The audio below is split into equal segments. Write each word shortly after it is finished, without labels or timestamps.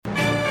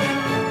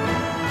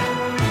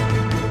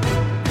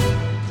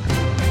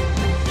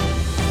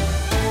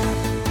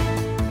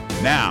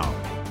Now,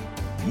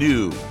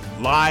 new,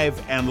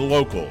 live, and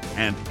local,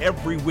 and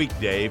every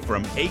weekday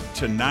from 8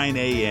 to 9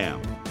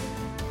 a.m.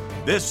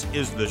 This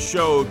is the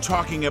show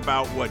talking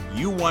about what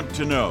you want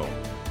to know,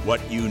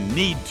 what you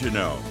need to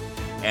know,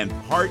 and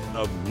part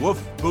of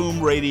Woof Boom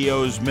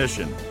Radio's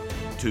mission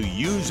to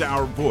use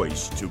our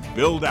voice to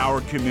build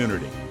our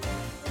community.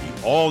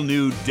 The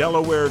all-new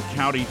Delaware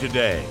County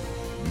Today,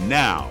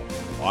 now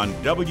on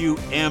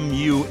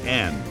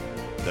WMUN,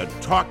 the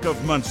Talk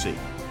of Muncie.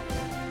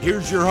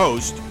 Here's your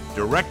host,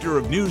 Director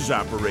of News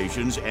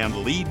Operations and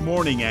lead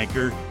morning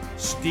anchor,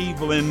 Steve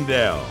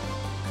Lindell.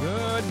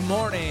 Good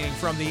morning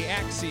from the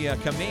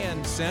Axia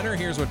Command Center.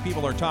 Here's what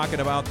people are talking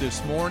about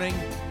this morning.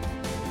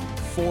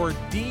 For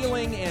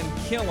dealing and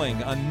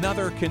killing,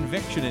 another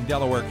conviction in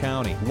Delaware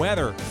County.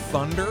 Weather,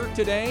 thunder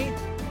today,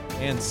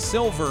 and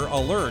silver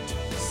alert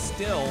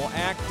still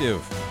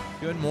active.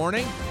 Good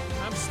morning.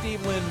 I'm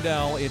Steve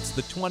Lindell. It's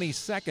the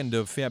 22nd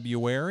of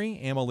February.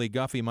 Emily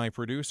Guffey, my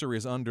producer,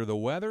 is under the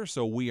weather,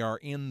 so we are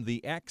in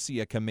the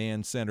Axia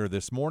Command Center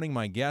this morning.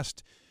 My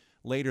guest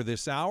later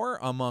this hour,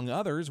 among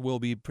others, will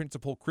be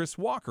Principal Chris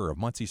Walker of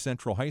Muncie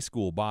Central High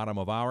School, bottom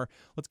of hour.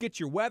 Let's get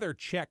your weather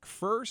check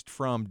first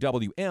from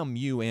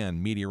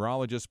WMUN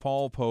meteorologist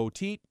Paul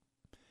Poteet.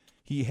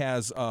 He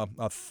has a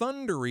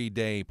thundery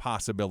day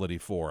possibility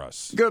for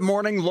us. Good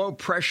morning. Low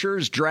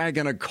pressure's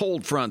dragging a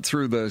cold front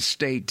through the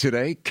state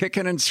today,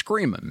 kicking and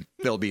screaming.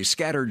 There'll be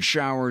scattered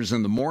showers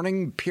in the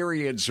morning,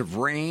 periods of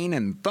rain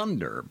and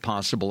thunder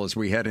possible as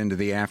we head into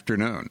the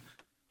afternoon.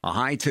 A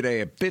high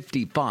today at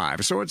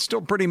 55, so it's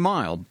still pretty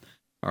mild.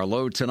 Our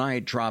low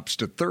tonight drops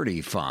to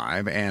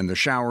 35, and the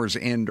showers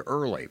end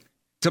early.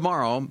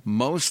 Tomorrow,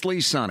 mostly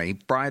sunny.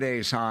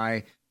 Friday's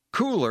high,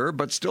 cooler,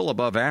 but still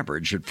above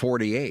average at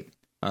 48.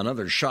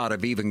 Another shot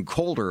of even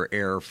colder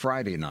air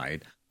Friday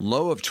night,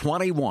 low of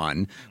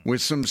 21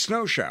 with some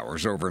snow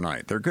showers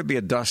overnight. There could be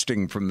a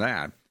dusting from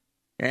that.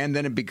 And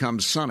then it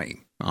becomes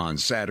sunny on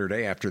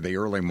Saturday after the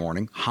early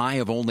morning, high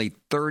of only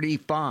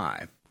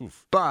 35.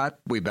 Oof. But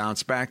we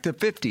bounce back to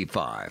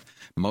 55,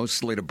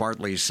 mostly to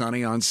partly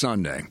sunny on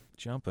Sunday.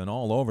 Jumping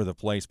all over the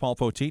place. Paul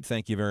Poteet,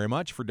 thank you very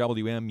much for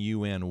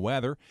WMUN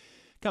weather.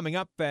 Coming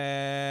up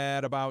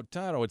at about,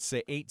 I'd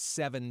say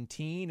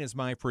 8:17 is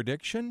my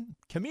prediction.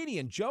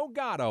 Comedian Joe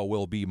Gatto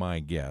will be my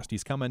guest.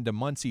 He's coming to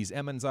Muncie's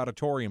Emmons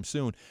Auditorium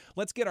soon.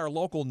 Let's get our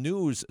local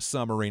news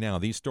summary now.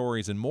 These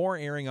stories and more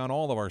airing on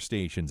all of our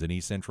stations in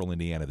East Central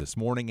Indiana this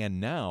morning and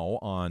now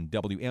on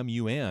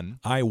WMUN.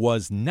 I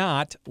was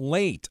not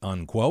late,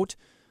 unquote.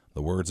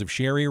 The words of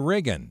Sherry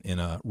Riggin in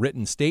a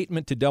written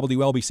statement to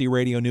WLBC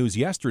Radio News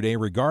yesterday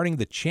regarding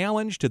the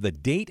challenge to the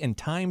date and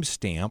time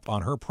stamp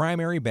on her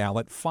primary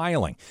ballot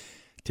filing.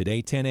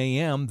 Today, 10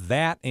 a.m.,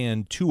 that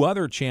and two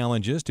other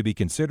challenges to be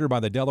considered by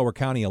the Delaware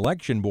County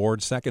Election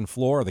Board, second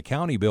floor of the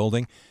county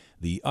building.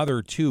 The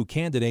other two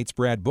candidates,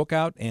 Brad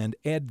Bookout and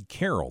Ed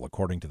Carroll,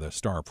 according to the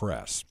Star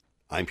Press.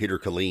 I'm Peter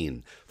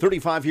Killeen.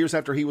 35 years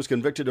after he was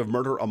convicted of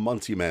murder, a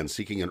Muncie man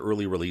seeking an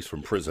early release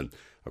from prison.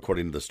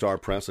 According to the Star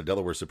Press, a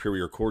Delaware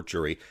Superior Court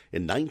jury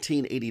in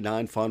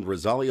 1989 found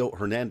Rosalio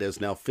Hernandez,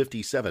 now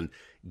 57,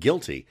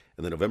 guilty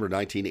in the November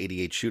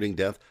 1988 shooting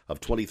death of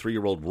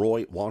 23-year-old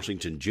Roy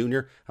Washington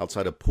Jr.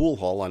 outside a pool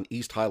hall on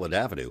East Highland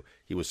Avenue.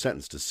 He was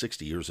sentenced to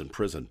 60 years in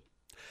prison.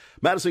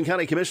 Madison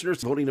County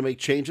Commissioners voting to make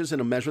changes in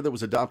a measure that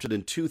was adopted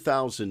in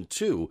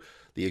 2002.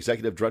 The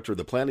executive director of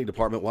the planning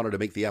department wanted to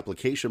make the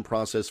application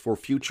process for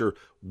future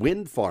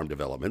wind farm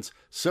developments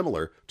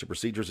similar to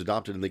procedures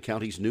adopted in the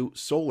county's new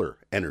solar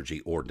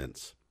energy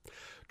ordinance.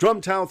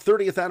 Drumtown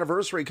 30th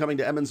anniversary coming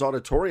to Emmons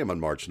Auditorium on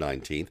March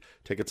 19th.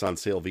 Tickets on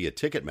sale via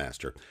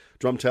Ticketmaster.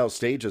 Drumtown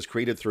stage is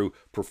created through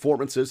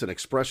performances and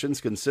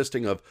expressions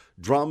consisting of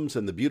drums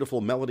and the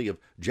beautiful melody of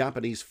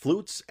Japanese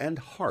flutes and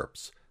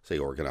harps, say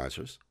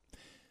organizers.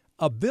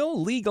 A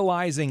bill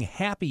legalizing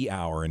happy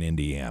hour in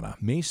Indiana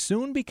may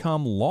soon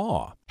become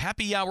law.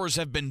 Happy hours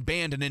have been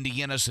banned in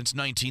Indiana since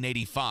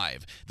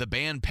 1985. The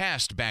ban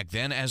passed back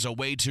then as a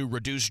way to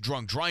reduce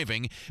drunk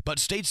driving, but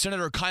State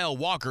Senator Kyle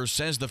Walker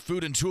says the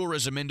food and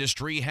tourism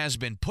industry has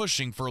been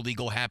pushing for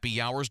legal happy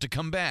hours to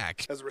come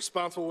back. As a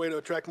responsible way to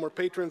attract more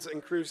patrons,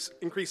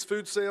 increase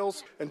food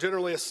sales, and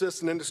generally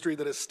assist an industry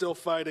that is still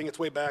fighting its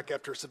way back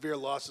after severe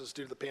losses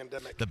due to the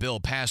pandemic. The bill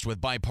passed with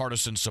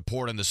bipartisan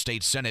support in the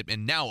state Senate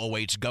and now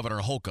awaits Governor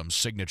Holcomb's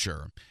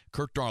signature.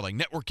 Kirk Darling,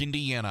 Network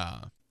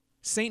Indiana.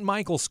 St.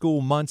 Michael's School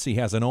Muncie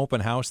has an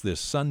open house this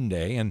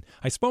Sunday, and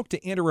I spoke to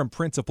interim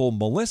principal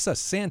Melissa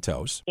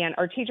Santos. And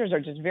our teachers are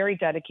just very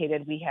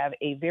dedicated. We have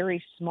a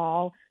very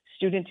small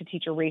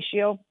student-to-teacher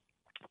ratio,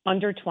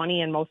 under 20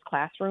 in most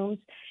classrooms,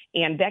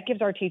 and that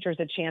gives our teachers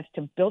a chance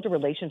to build a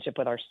relationship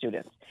with our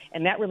students.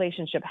 And that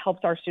relationship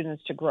helps our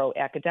students to grow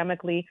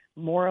academically,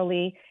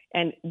 morally,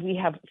 And we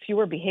have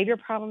fewer behavior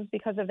problems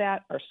because of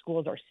that. Our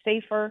schools are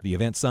safer. The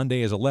event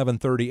Sunday is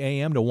 11:30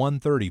 a.m. to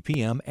 1:30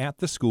 p.m. at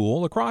the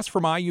school across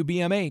from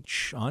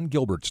IUBMH on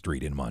Gilbert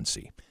Street in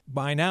Muncie.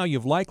 By now,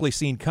 you've likely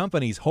seen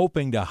companies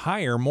hoping to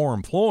hire more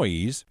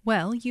employees.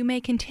 Well, you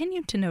may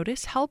continue to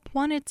notice help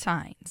wanted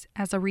signs,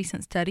 as a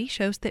recent study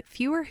shows that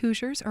fewer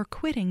Hoosiers are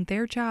quitting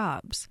their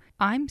jobs.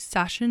 I'm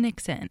Sasha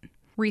Nixon.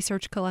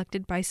 Research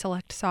collected by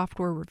Select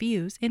Software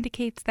Reviews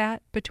indicates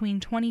that between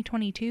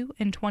 2022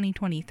 and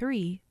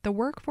 2023, the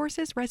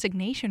workforce's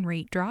resignation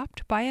rate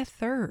dropped by a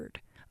third.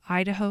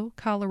 Idaho,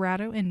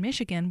 Colorado, and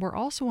Michigan were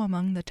also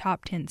among the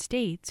top 10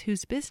 states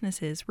whose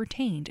businesses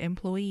retained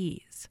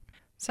employees.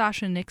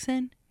 Sasha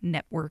Nixon,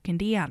 Network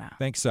Indiana.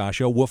 Thanks,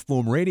 Sasha. Wolf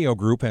Boom Radio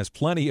Group has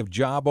plenty of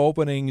job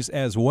openings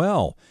as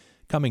well.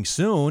 Coming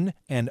soon,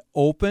 an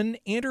open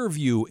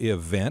interview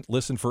event.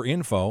 Listen for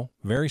info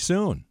very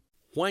soon.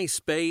 Why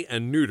spay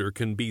and neuter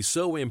can be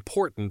so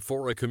important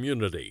for a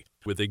community,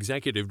 with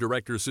Executive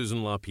Director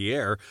Susan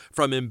LaPierre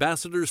from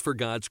Ambassadors for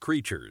God's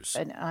Creatures.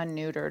 An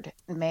unneutered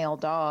male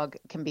dog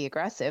can be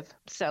aggressive,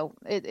 so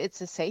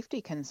it's a safety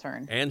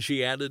concern. And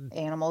she added,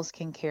 animals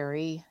can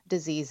carry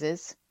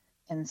diseases,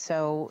 and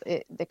so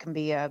it can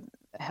be a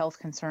health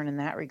concern in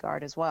that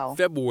regard as well.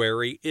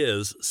 February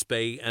is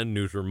Spay and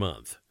Neuter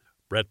Month.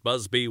 Brett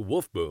Busby,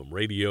 Wolf Boom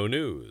Radio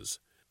News.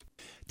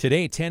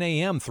 Today, 10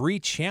 a.m., 3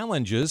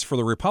 challenges for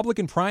the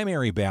Republican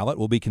primary ballot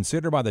will be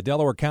considered by the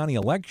Delaware County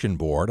Election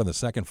Board on the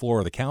second floor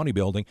of the county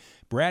building.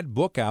 Brad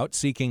Bookout,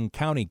 seeking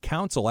county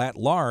council at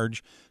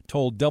large,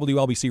 told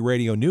WLBC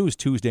Radio News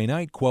Tuesday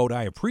night, quote,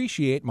 "I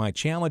appreciate my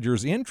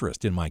challenger's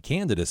interest in my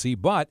candidacy,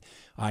 but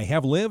I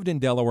have lived in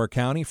Delaware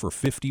County for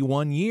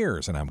 51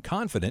 years, and I'm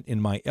confident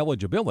in my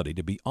eligibility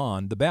to be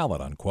on the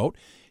ballot," unquote.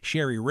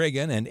 Sherry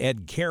Riggin and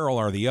Ed Carroll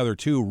are the other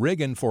two.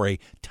 Riggin for a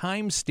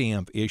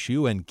timestamp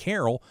issue, and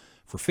Carroll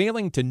for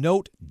failing to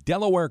note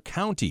Delaware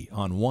County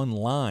on one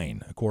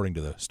line, according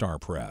to the Star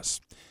Press.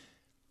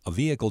 A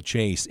vehicle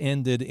chase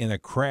ended in a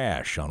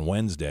crash on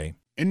Wednesday.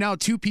 And now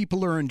 2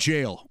 people are in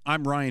jail.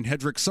 I'm Ryan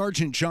Hedrick.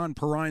 Sergeant John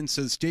Perrine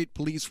says state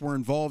police were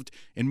involved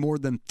in more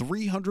than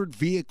 300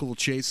 vehicle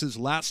chases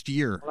last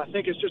year. I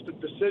think it's just a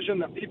decision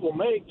that people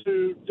make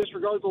to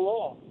disregard the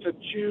law, to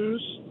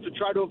choose to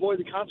try to avoid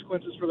the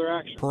consequences for their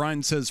actions.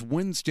 Perrine says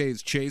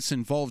Wednesday's chase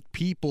involved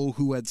people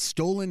who had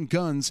stolen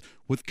guns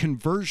with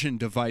conversion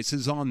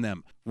devices on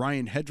them.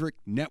 Ryan Hedrick,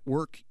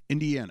 Network,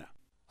 Indiana.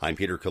 I'm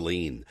Peter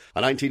Killeen.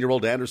 A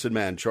 19-year-old Anderson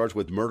man charged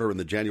with murder in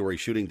the January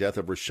shooting death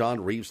of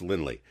Rashawn Reeves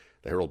Lindley.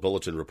 The Herald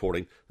Bulletin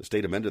reporting the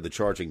state amended the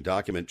charging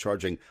document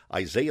charging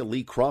Isaiah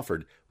Lee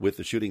Crawford with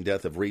the shooting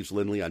death of Reeves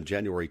Lindley on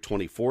January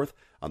 24th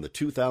on the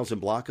 2000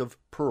 block of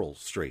Pearl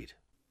Street.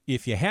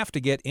 If you have to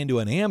get into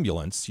an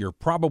ambulance, you're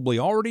probably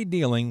already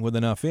dealing with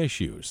enough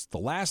issues. The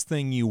last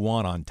thing you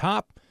want on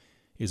top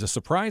is a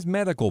surprise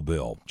medical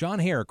bill. John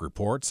Herrick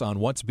reports on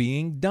what's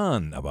being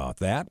done about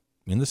that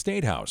in the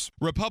State House.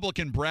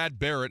 Republican Brad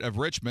Barrett of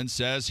Richmond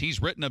says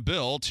he's written a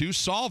bill to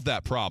solve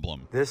that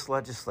problem. This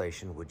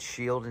legislation would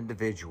shield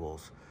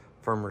individuals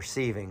from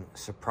receiving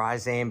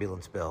surprise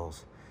ambulance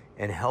bills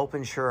and help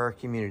ensure our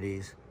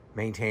communities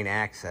maintain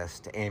access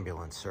to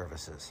ambulance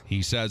services.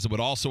 He says it would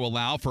also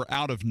allow for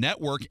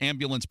out-of-network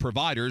ambulance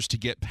providers to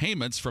get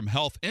payments from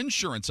health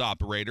insurance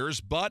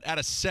operators, but at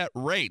a set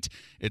rate.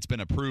 It's been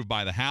approved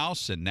by the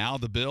House, and now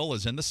the bill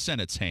is in the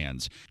Senate's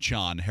hands.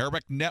 John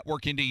Herrick,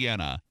 Network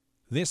Indiana.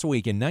 This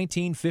week in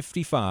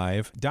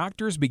 1955,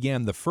 doctors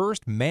began the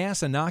first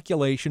mass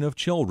inoculation of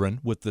children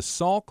with the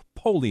Salk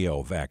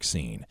polio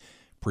vaccine,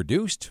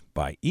 produced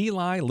by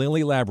Eli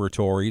Lilly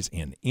Laboratories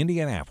in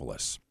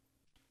Indianapolis.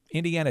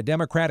 Indiana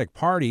Democratic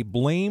Party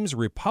blames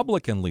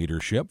Republican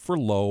leadership for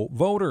low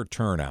voter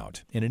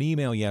turnout. In an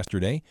email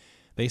yesterday,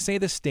 they say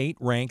the state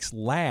ranks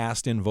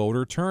last in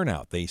voter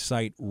turnout. They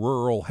cite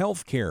rural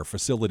health care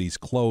facilities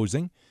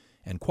closing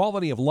and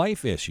quality of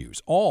life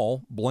issues,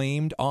 all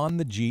blamed on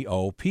the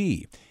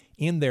GOP.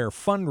 In their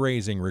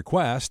fundraising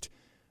request,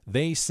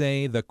 they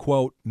say the,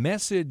 quote,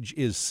 message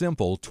is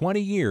simple,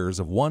 20 years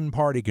of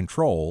one-party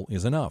control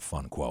is enough,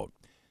 unquote.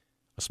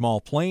 A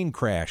small plane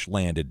crash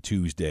landed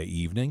Tuesday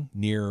evening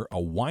near a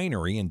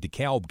winery in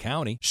DeKalb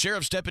County.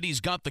 Sheriff's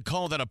deputies got the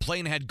call that a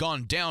plane had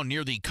gone down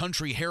near the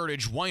Country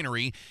Heritage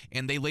Winery,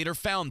 and they later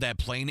found that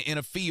plane in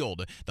a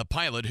field. The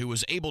pilot, who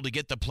was able to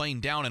get the plane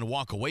down and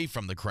walk away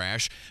from the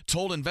crash,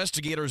 told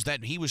investigators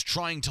that he was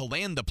trying to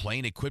land the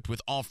plane equipped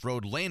with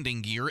off-road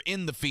landing gear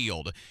in the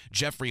field.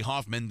 Jeffrey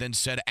Hoffman then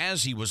said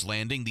as he was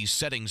landing, the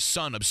setting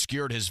sun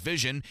obscured his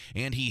vision,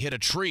 and he hit a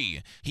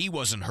tree. He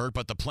wasn't hurt,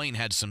 but the plane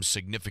had some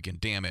significant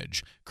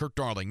damage. Kirk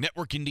Darling,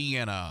 Network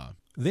Indiana.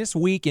 This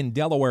Week in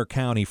Delaware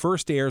County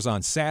first airs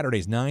on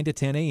Saturdays 9 to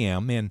 10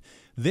 a.m. And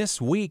this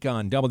week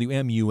on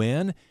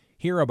WMUN,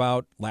 hear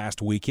about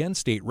last weekend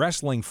state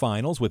wrestling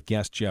finals with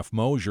guest Jeff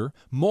Mosier.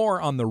 More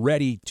on the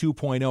Ready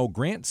 2.0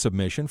 grant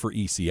submission for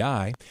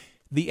ECI.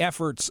 The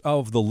efforts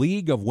of the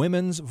League of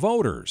Women's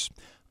Voters.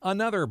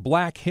 Another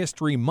Black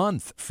History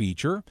Month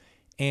feature.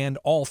 And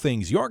all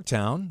things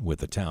Yorktown with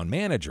the town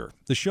manager.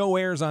 The show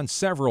airs on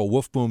several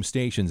Wolf Boom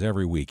stations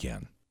every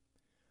weekend.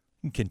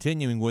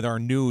 Continuing with our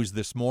news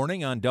this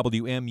morning on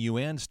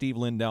WMUN, Steve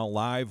Lindell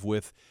live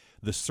with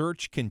the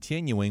search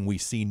continuing. We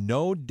see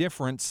no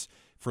difference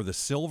for the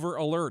silver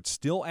alert,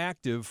 still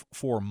active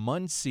for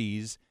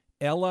Muncie's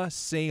Ella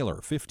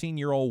Saylor,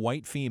 15-year-old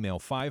white female,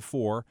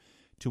 5'4",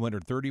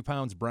 230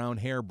 pounds, brown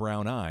hair,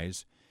 brown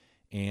eyes,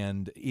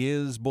 and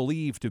is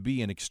believed to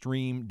be in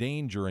extreme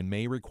danger and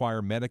may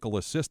require medical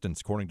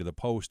assistance, according to the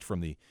post from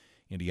the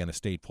Indiana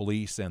State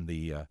Police and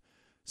the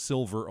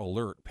Silver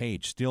Alert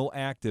page. Still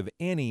active.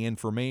 Any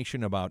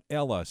information about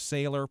Ella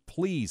Saylor,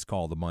 please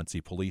call the Muncie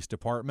Police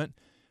Department,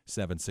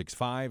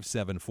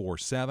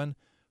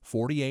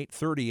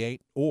 765-747-4838,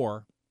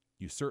 or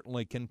you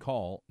certainly can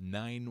call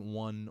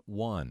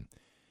 911.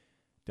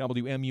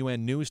 WMUN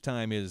news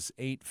time is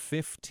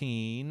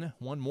 8:15.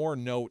 One more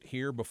note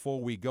here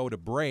before we go to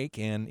break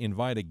and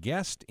invite a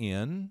guest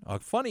in, a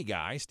funny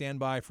guy. Stand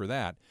by for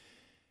that.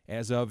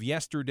 As of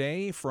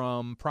yesterday,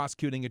 from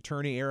prosecuting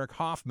attorney Eric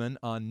Hoffman,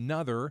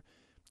 another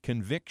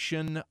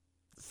conviction,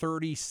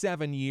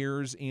 37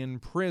 years in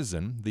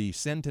prison. The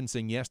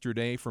sentencing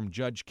yesterday from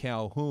Judge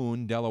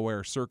Calhoun,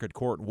 Delaware Circuit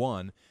Court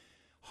 1.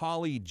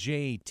 Holly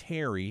J.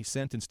 Terry,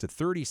 sentenced to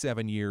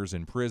 37 years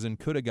in prison,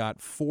 could have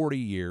got 40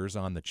 years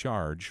on the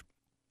charge.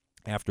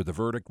 After the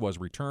verdict was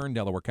returned,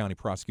 Delaware County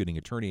prosecuting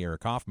attorney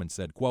Eric Hoffman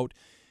said, quote,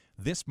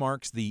 "This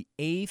marks the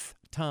 8th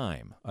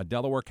time a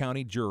Delaware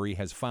County jury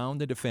has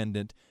found the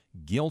defendant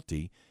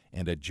guilty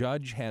and a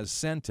judge has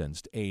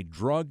sentenced a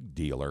drug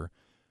dealer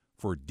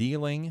for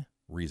dealing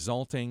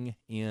resulting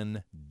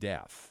in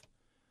death."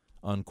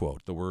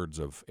 Unquote. The words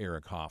of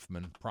Eric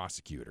Hoffman,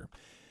 prosecutor.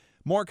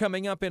 More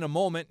coming up in a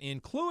moment,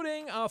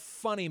 including a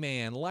funny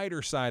man.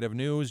 Lighter side of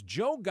news,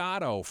 Joe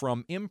Gatto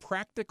from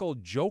Impractical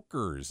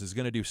Jokers is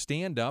going to do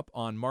stand-up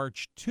on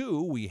March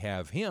 2. We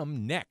have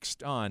him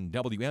next on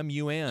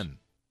WMUN.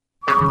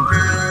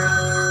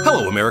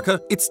 Hello, America.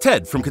 It's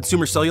Ted from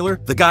Consumer Cellular,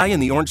 the guy in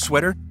the orange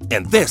sweater,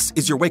 and this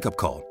is your wake-up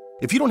call.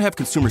 If you don't have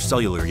Consumer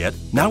Cellular yet,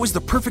 now is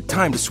the perfect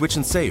time to switch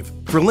and save.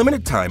 For a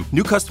limited time,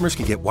 new customers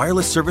can get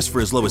wireless service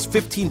for as low as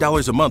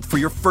 $15 a month for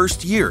your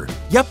first year.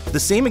 Yep, the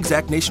same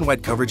exact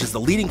nationwide coverage as the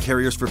leading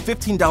carriers for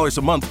 $15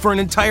 a month for an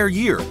entire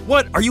year.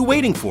 What are you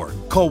waiting for?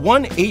 Call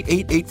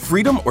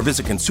 1-888-FREEDOM or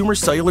visit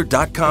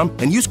consumercellular.com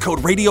and use code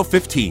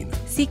RADIO15.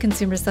 See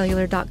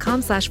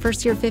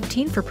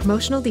consumercellular.com/firstyear15 for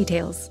promotional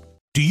details.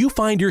 Do you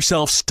find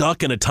yourself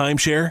stuck in a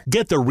timeshare?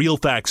 Get the real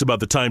facts about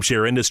the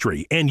timeshare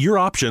industry and your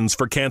options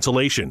for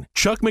cancellation.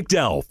 Chuck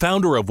McDowell,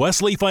 founder of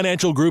Wesley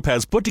Financial Group,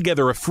 has put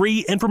together a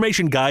free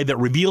information guide that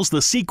reveals the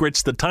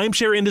secrets the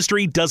timeshare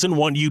industry doesn't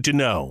want you to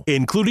know,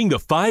 including the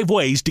 5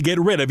 ways to get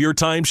rid of your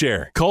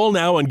timeshare. Call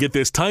now and get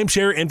this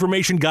timeshare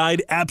information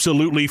guide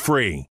absolutely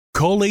free.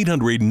 Call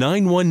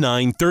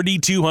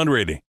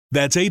 800-919-3200.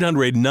 That's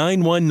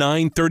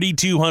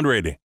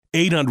 800-919-3200.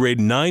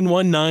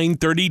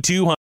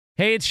 800-919-3200.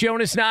 Hey, it's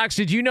Jonas Knox.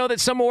 Did you know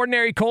that some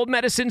ordinary cold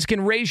medicines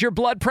can raise your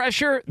blood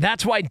pressure?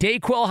 That's why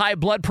DayQuil High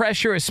Blood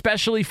Pressure is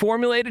specially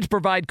formulated to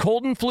provide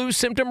cold and flu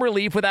symptom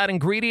relief without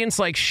ingredients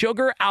like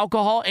sugar,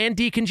 alcohol, and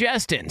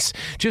decongestants.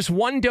 Just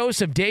 1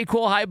 dose of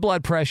DayQuil High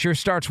Blood Pressure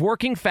starts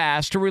working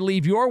fast to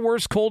relieve your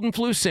worst cold and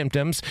flu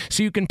symptoms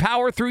so you can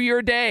power through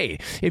your day.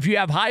 If you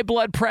have high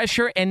blood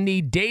pressure and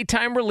need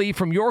daytime relief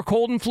from your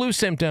cold and flu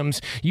symptoms,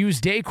 use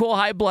DayQuil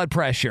High Blood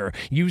Pressure.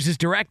 Use as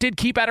directed.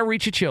 Keep out of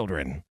reach of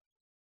children.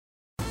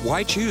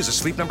 Why choose a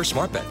Sleep Number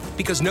smart bed?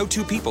 Because no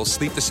two people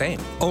sleep the same.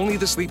 Only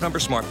the Sleep Number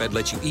smart bed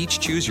lets you each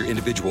choose your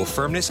individual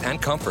firmness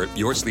and comfort,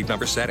 your Sleep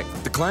Number setting.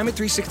 The Climate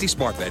 360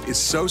 smart bed is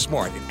so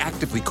smart it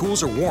actively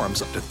cools or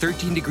warms up to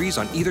 13 degrees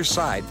on either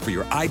side for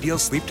your ideal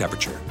sleep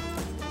temperature.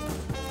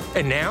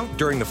 And now,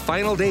 during the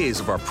final days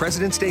of our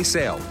President's Day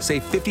sale,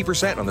 save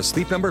 50% on the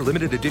Sleep Number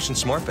limited edition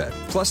smart bed,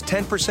 plus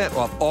 10%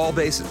 off all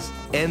bases.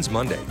 Ends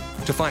Monday.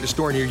 To find a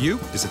store near you,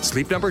 visit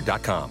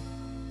sleepnumber.com.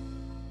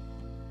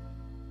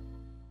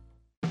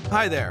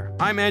 Hi there,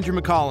 I'm Andrew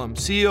McCollum,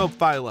 CEO of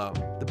Philo,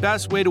 the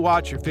best way to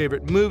watch your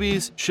favorite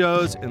movies,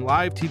 shows, and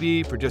live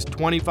TV for just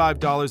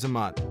 $25 a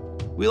month.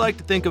 We like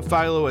to think of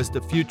Philo as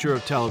the future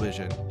of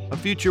television, a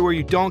future where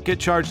you don't get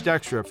charged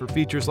extra for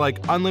features like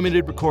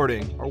unlimited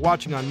recording or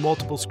watching on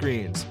multiple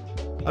screens,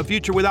 a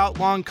future without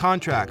long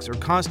contracts or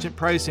constant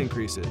price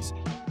increases.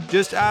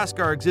 Just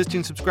ask our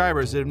existing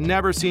subscribers that have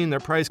never seen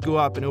their price go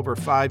up in over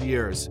 5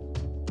 years.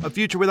 A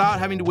future without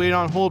having to wait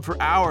on hold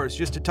for hours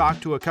just to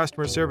talk to a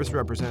customer service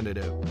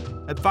representative.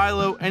 At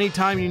Philo,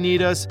 anytime you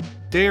need us,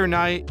 day or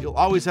night, you'll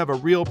always have a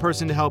real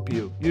person to help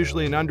you,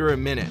 usually in under a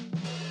minute.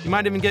 You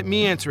might even get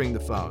me answering the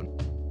phone.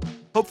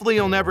 Hopefully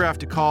you'll never have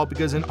to call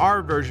because in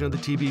our version of the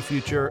TV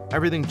future,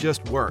 everything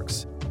just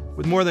works.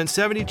 With more than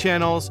 70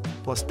 channels,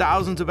 plus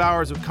thousands of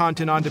hours of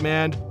content on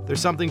demand, there's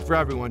something for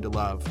everyone to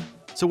love.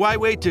 So why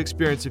wait to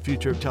experience the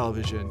future of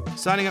television?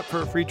 Signing up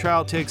for a free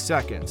trial takes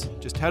seconds.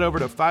 Just head over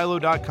to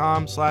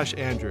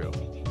philo.com/Andrew.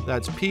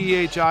 That's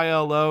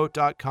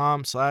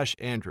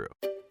PHILO.com/Andrew.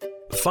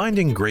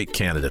 Finding great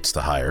candidates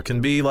to hire can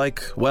be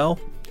like, well,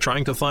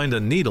 trying to find a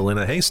needle in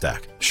a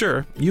haystack.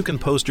 Sure, you can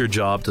post your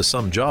job to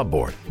some job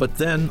board, but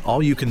then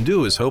all you can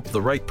do is hope the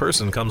right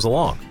person comes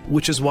along,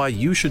 which is why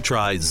you should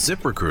try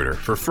ZipRecruiter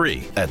for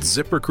free at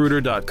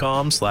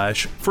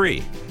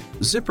ZipRecruiter.com/free.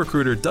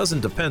 ZipRecruiter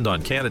doesn't depend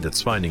on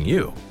candidates finding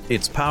you.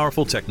 Its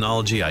powerful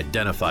technology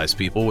identifies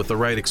people with the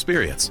right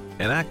experience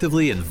and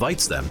actively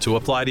invites them to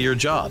apply to your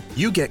job.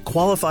 You get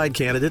qualified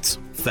candidates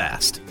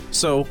fast.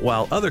 So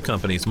while other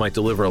companies might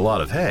deliver a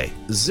lot of hay,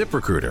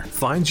 ZipRecruiter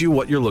finds you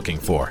what you're looking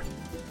for.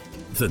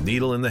 The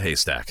needle in the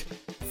haystack.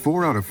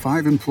 4 out of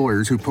 5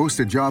 employers who post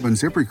a job on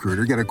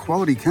ZipRecruiter get a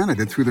quality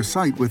candidate through the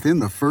site within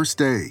the first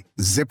day.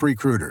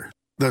 ZipRecruiter,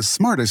 the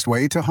smartest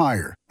way to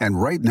hire.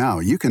 And right now,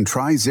 you can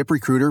try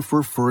ZipRecruiter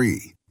for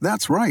free.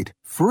 That's right,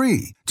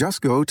 free.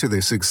 Just go to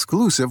this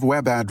exclusive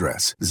web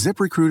address,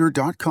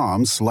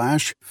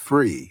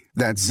 ZipRecruiter.com/free.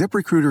 That's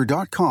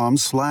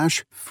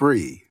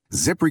ZipRecruiter.com/free.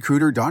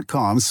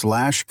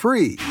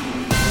 ZipRecruiter.com/free.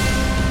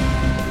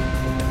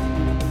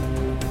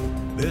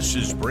 This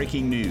is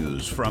breaking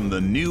news from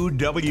the new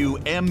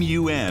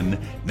WMUN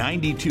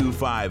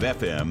 92.5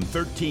 FM,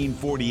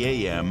 1340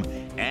 AM,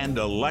 and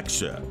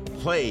Alexa.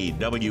 Play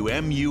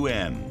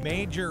WMUN.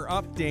 Major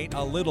update,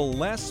 a little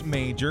less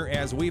major,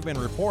 as we've been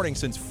reporting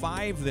since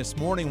 5 this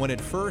morning when it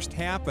first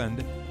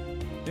happened.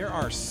 There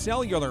are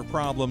cellular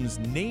problems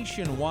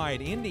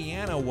nationwide.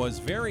 Indiana was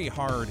very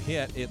hard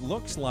hit. It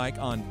looks like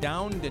on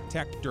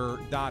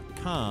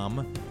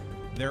downdetector.com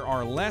there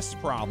are less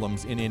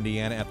problems in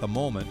Indiana at the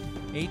moment.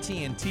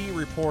 AT&T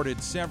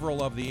reported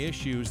several of the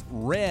issues.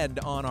 Red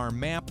on our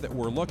map that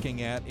we're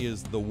looking at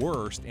is the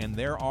worst, and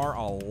there are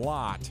a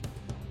lot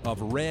of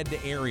red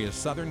areas.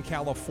 Southern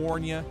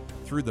California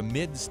through the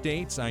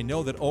mid-states. I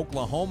know that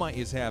Oklahoma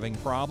is having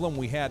problem.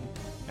 We had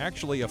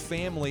actually a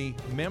family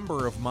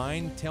member of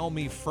mine tell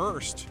me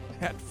first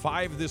at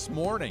 5 this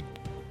morning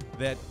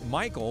that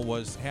Michael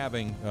was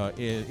having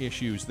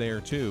issues there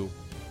too.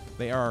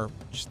 They are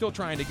still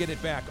trying to get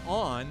it back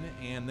on,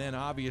 and then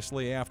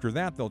obviously after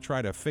that they'll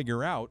try to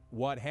figure out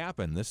what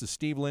happened. This is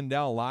Steve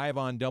Lindell live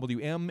on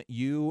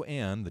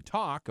WMUN, the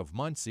talk of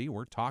Muncie.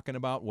 We're talking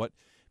about what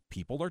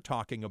people are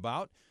talking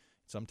about.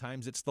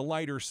 Sometimes it's the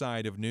lighter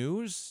side of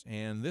news,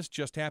 and this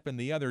just happened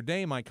the other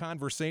day, my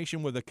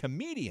conversation with a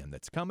comedian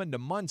that's coming to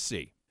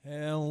Muncie.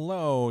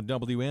 Hello,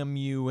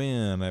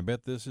 WMUN. I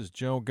bet this is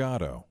Joe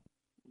Gatto.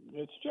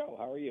 It's Joe.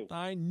 How are you?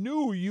 I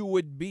knew you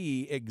would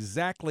be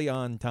exactly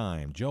on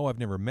time. Joe, I've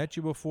never met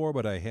you before,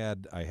 but I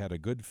had a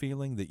good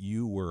feeling that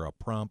you were a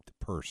prompt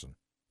person.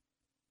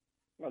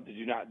 Well, did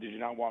you not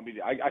want me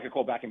to? I could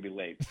call back and be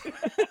late.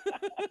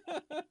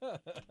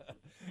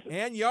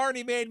 And you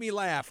already made me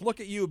laugh.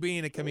 Look at you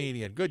being a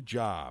comedian. Good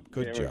job.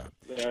 Good job.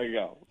 There you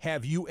go.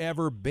 Have you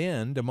ever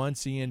been to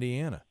Muncie,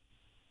 Indiana?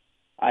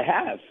 I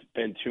have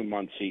been to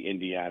Muncie,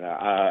 Indiana.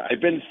 I've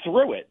been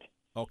through it.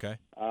 Okay.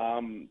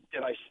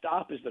 Did I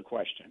stop is the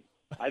question.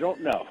 I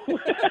don't know.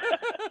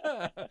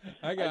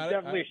 I've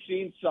definitely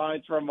seen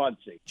signs from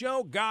Muncie.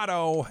 Joe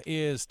Gatto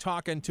is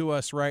talking to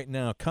us right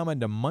now, coming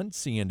to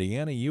Muncie,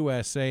 Indiana,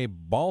 USA,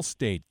 Ball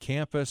State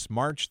campus,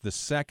 March the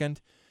 2nd.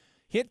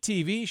 Hit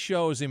TV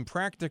shows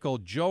Impractical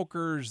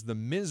Jokers, The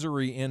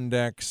Misery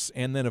Index,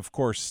 and then, of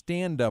course,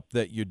 stand-up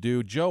that you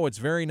do. Joe, it's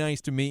very nice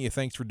to meet you.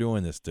 Thanks for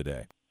doing this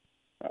today.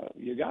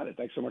 You got it.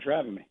 Thanks so much for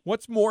having me.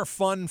 What's more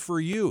fun for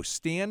you,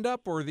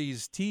 stand-up or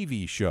these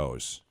TV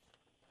shows?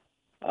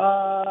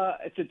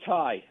 It's a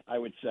tie, I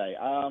would say.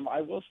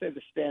 I will say the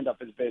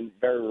stand-up has been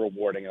very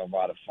rewarding and a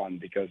lot of fun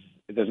because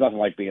there's nothing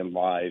like being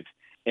live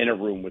in a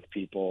room with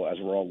people as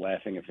we're all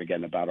laughing and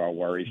forgetting about our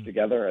worries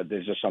together.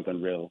 There's just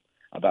something real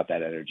about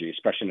that energy,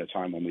 especially in a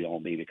time when we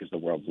all need it because the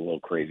world's a little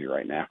crazy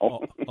right now.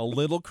 A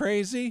little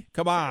crazy?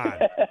 Come on.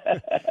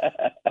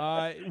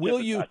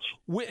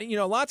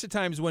 Lots of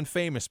times when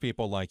famous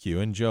people like you,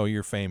 and Joe,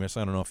 you're famous.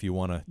 I don't know if you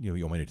want to, you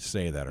want me to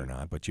say that or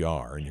not, but you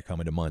are, and you're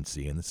coming to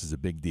Muncie, and this is a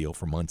big deal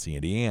for Muncie,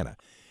 Indiana.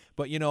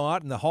 But,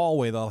 out in the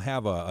hallway, they'll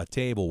have a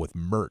table with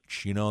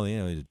merch,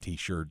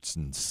 T-shirts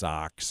and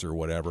socks or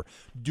whatever.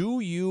 Do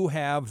you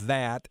have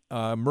that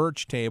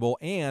merch table?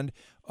 And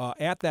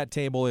at that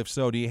table, if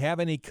so, do you have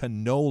any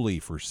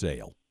cannoli for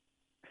sale?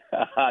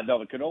 No,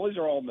 the cannolis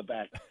are all in the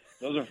back.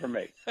 Those are for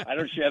me. I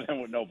don't share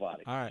them with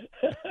nobody. All right.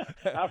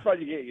 Out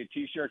front, you get your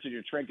T-shirts and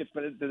your trinkets,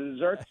 but the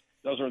desserts,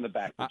 those are in the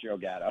back with Joe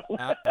Gatto.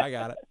 I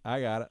got it. I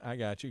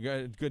got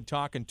you. Good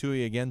talking to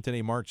you again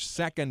today, March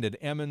 2nd at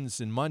Emmons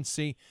in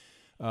Muncie.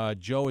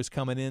 Joe is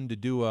coming in to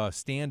do a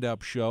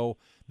stand-up show.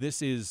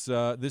 This is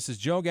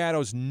Joe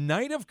Gatto's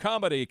Night of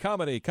Comedy. I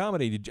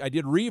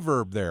did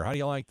reverb there. How do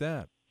you like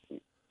that?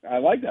 I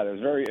like that. It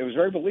was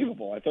very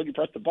believable. I thought you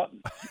pressed the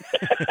button.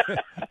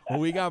 Well,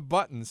 we got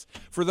buttons.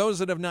 For those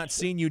that have not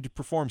seen you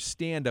perform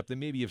stand-up, they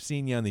maybe have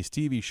seen you on these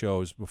TV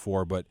shows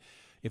before, but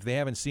if they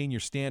haven't seen your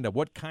stand-up,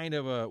 what kind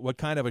of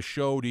a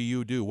show do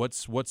you do?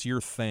 What's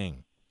your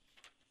thing?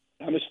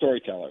 I'm a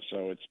storyteller,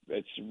 so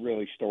it's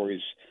really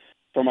stories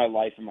from my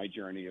life and my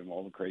journey and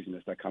all the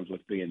craziness that comes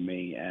with being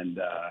me. And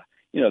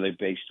they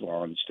based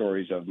on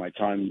stories of my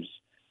times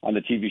on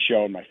the TV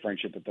show, and my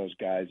friendship with those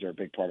guys are a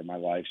big part of my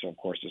life. So, of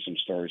course, there's some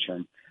stories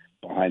from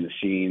behind the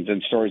scenes,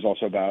 and stories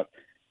also about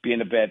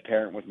being a bad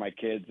parent with my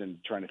kids and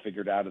trying to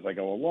figure it out as I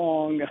go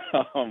along.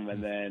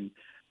 And then,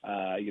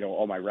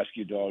 all my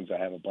rescue dogs,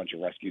 I have a bunch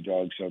of rescue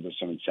dogs, so there's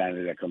some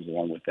insanity that comes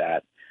along with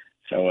that.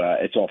 So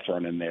it's all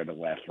thrown in there to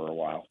laugh for a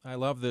while. I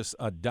love this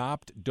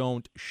Adopt,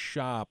 Don't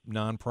Shop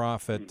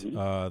nonprofit,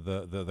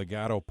 the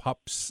Gatto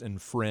Pups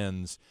and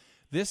Friends.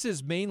 This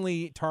is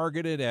mainly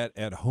targeted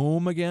at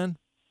whom again?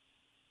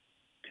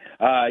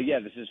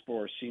 This is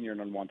for senior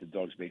and unwanted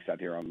dogs based out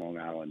here on Long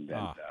Island.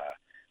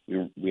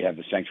 And we have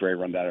the sanctuary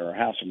run out of our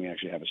house, and we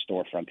actually have a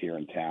storefront here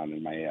in town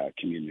in my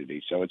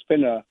community. So it's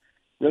been a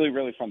really,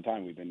 really fun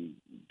time. We've been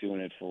doing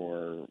it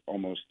for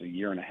almost a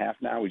year and a half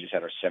now. We just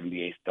had our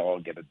 78th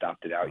dog get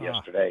adopted out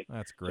yesterday.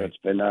 That's great. So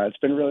it's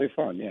been really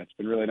fun. Yeah, it's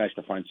been really nice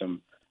to find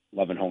some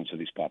loving homes for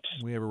these pups.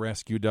 We have a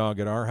rescue dog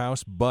at our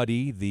house.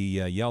 Buddy,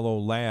 the yellow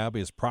lab,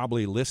 is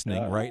probably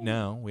listening right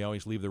now. We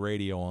always leave the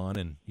radio on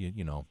and,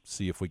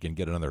 see if we can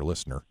get another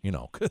listener,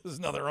 because there's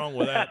nothing wrong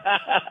with that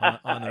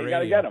on the radio. You got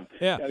to get him.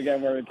 Yeah. Got to get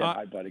him where we can.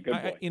 Hi, buddy. Good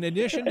boy. In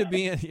addition to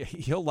being,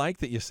 he'll like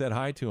that you said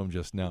hi to him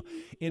just now.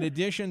 In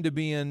addition to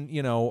being,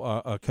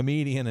 a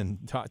comedian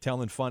and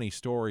telling funny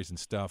stories and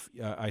stuff,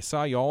 I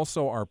saw you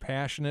also are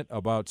passionate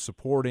about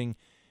supporting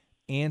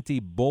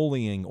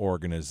anti-bullying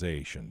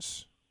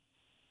organizations.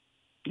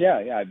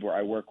 Yeah.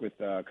 I work with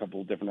a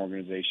couple of different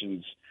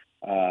organizations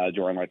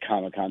during like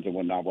Comic-Cons and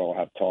whatnot, where we'll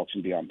have talks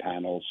and be on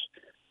panels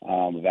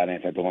about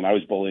anti-bullying. I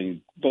was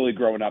bullied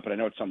growing up, and I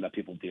know it's something that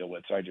people deal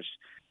with, so I just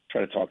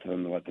try to talk to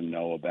them and let them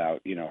know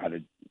about, how to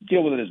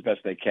deal with it as best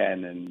they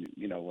can, and,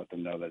 let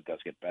them know that it does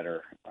get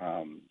better.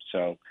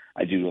 So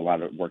I do a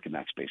lot of work in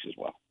that space as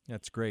well.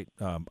 That's great.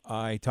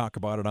 I talk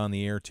about it on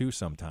the air, too,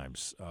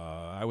 sometimes.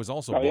 I was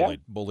also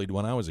bullied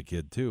when I was a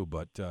kid, too.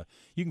 But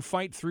you can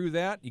fight through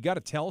that. You got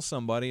to tell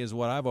somebody, is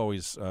what I've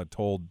always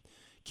told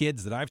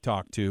kids that I've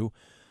talked to,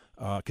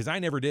 because I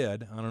never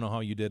did. I don't know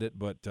how you did it,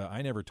 but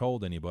I never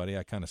told anybody.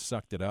 I kind of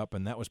sucked it up,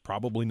 and that was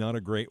probably not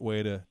a great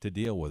way to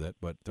deal with it.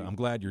 But I'm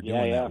glad you're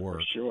doing that work.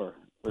 For sure.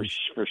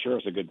 For sure,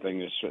 it's a good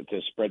thing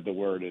to spread the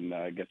word and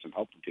get some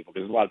help from people,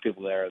 because there's a lot of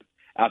people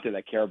out there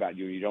that care about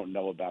you. You don't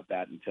know about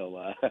that until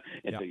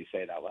you say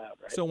it out loud,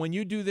 right? So when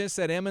you do this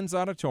at Emmons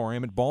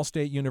Auditorium at Ball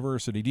State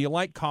University, do you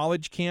like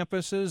college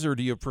campuses, or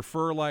do you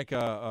prefer like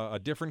a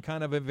different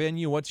kind of a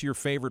venue? What's your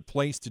favorite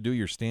place to do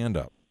your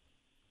stand-up?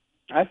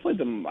 I played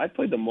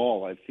them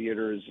all at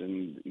theaters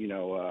and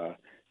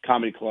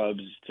comedy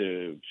clubs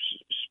to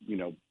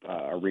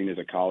arenas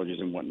at colleges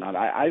and whatnot.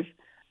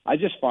 I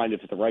just find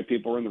if the right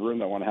people are in the room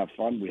that want to have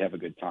fun, we have a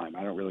good time.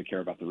 I don't really care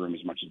about the room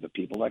as much as the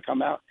people that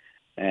come out.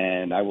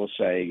 And I will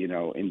say,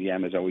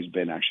 Indiana has always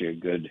been actually a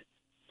good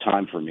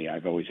time for me.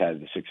 I've always had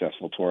a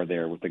successful tour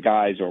there with the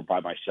guys or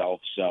by myself,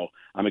 so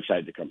I'm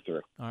excited to come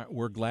through. All right,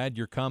 we're glad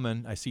you're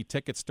coming. I see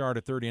tickets start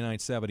at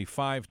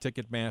 $39.75.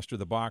 Ticketmaster,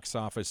 the box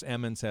office,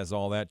 Emmons has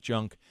all that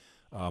junk.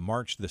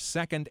 March the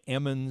 2nd,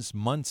 Emmons,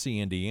 Muncie,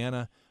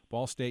 Indiana,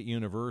 Ball State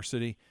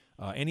University.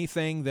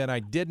 Anything that I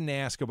didn't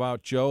ask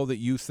about, Joe, that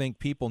you think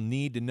people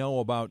need to know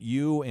about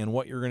you and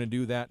what you're going to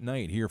do that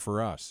night here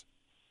for us?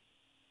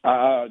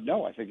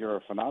 No, I think you're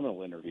a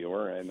phenomenal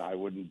interviewer, and I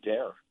wouldn't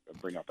dare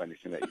bring up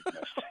anything that you've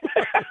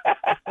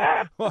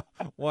missed.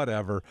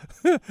 Whatever.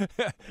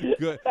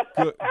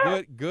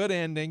 Good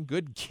ending.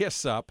 Good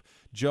kiss up.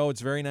 Joe,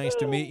 it's very nice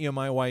to meet you.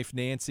 My wife,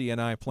 Nancy,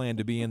 and I plan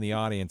to be in the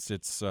audience.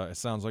 It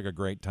sounds like a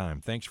great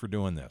time. Thanks for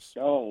doing this.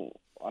 Oh,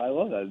 I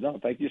love that. No,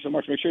 thank you so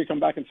much. Make sure you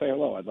come back and say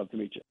hello. I'd love to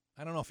meet you.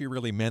 I don't know if you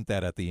really meant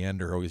that at the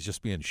end or he was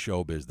just being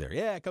showbiz there.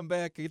 Yeah, come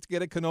back. Let's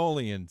get a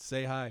cannoli and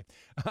say hi.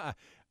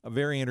 A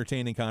very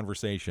entertaining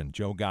conversation.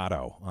 Joe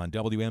Gatto on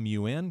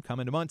WMUN,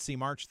 coming to Muncie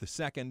March the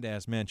 2nd,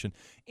 as mentioned.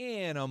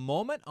 In a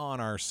moment on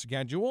our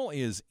schedule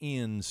is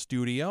in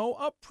studio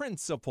a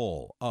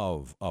principal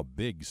of a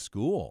big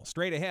school.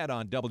 Straight ahead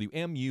on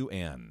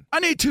WMUN.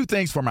 I need two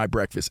things for my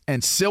breakfast,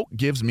 and Silk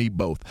gives me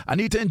both. I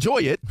need to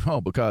enjoy it,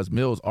 because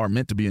meals are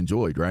meant to be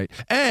enjoyed, right?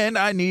 And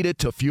I need it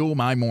to fuel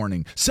my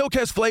morning. Silk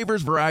has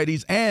flavors,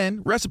 varieties,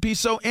 and recipes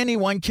so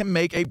anyone can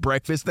make a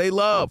breakfast they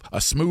love. A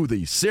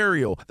smoothie,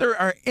 cereal. There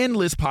are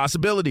endless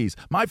possibilities.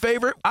 My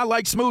favorite, I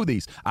like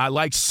smoothies. I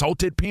like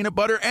salted peanut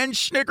butter and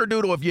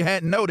snickerdoodle if you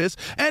hadn't noticed,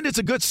 and it's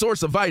a good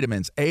source of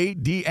vitamins A,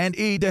 D, and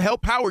E to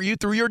help power you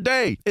through your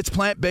day. It's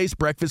plant-based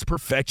breakfast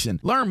perfection.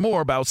 Learn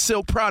more about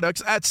Silk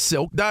products at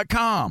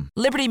silk.com.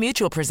 Liberty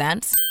Mutual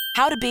presents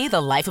How to Be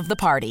the Life of the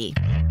Party.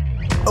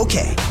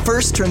 Okay,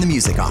 first turn the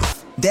music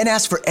off. Then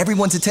ask for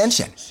everyone's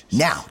attention.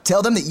 Now,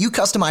 tell them that you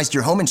customized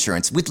your home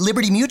insurance with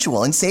Liberty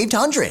Mutual and saved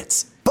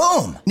hundreds.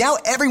 Boom! Now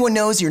everyone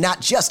knows you're not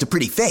just a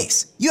pretty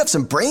face. You have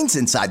some brains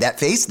inside that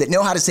face that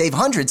know how to save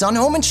hundreds on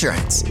home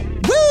insurance.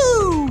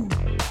 Woo!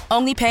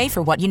 Only pay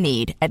for what you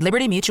need at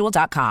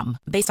LibertyMutual.com.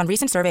 Based on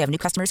recent survey of new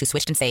customers who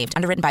switched and saved.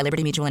 Underwritten by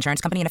Liberty Mutual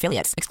Insurance Company and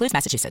Affiliates. Excludes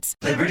Massachusetts.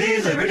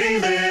 Liberty, liberty,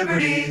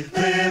 liberty,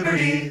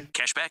 liberty.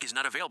 Cashback is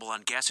not available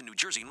on gas in New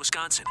Jersey and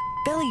Wisconsin.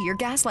 Billy, your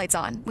gas light's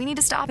on. We need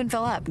to stop and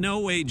fill up.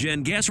 No way,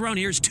 Jen. Gas around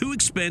here is too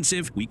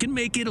expensive. We can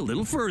make it a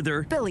little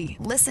further. Billy,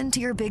 listen to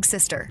your big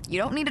sister. You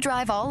don't need to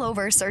drive all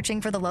over searching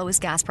for the lowest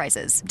gas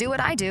prices. Do what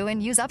I do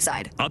and use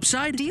Upside.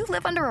 Upside? Do you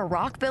live under a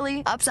rock,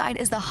 Billy? Upside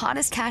is the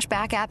hottest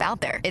cashback app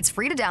out there. It's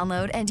free to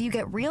download, and you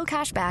get real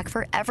cash back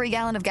for every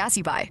gallon of gas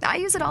you buy. I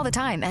use it all the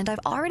time, and I've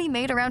already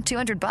made around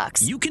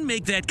 $200. You can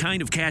make that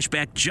kind of cash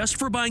back just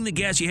for buying the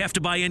gas you have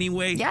to buy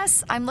anyway?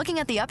 Yes, I'm looking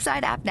at the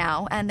Upside app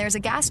now, and there's a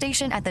gas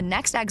station at the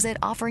next exit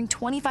offering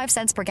 25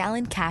 cents per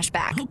gallon cash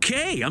back.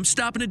 Okay, I'm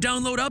stopping to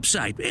download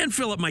Upside and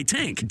fill up my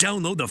tank.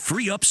 Download the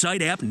free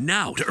Upside app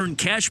now to earn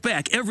cash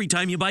back every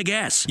time you buy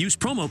gas. Use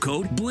promo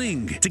code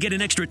BLING to get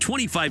an extra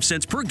 25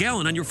 cents per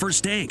gallon on your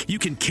first tank. You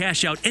can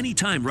cash out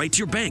anytime right to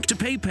your bank, to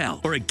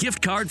PayPal, or a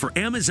gift card for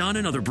Amazon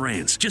and other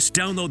brands. Just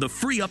download the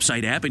free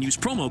Upside app and use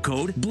promo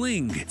code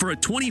BLING for a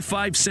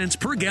 25 cents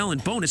per gallon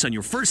bonus on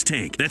your first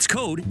tank. That's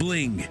code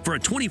BLING for a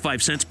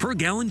 25 cents per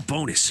gallon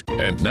bonus.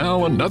 And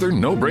now another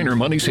no-brainer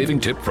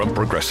money-saving tip from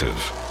Progressive.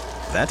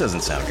 That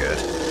doesn't sound good.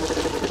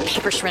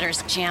 Paper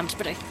shredder's jammed,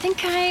 but I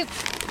think I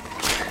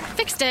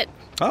fixed it.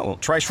 Oh, well,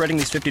 try shredding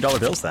these $50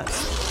 bills then.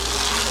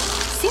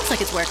 Seems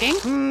like it's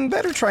working.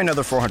 Better try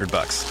another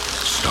 $400.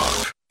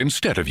 Stop.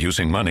 Instead of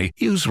using money,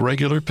 use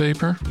regular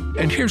paper.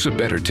 And here's a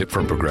better tip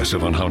from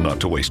Progressive on how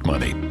not to waste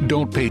money.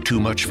 Don't pay too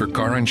much for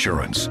car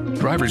insurance.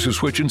 Drivers who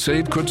switch and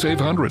save could save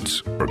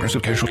hundreds.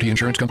 Progressive Casualty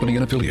Insurance Company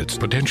and Affiliates.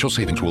 Potential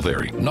savings will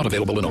vary. Not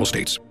available in all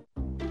states.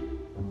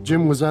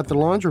 Jim was at the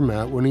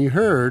laundromat when he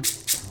heard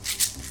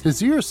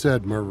his ear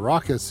said,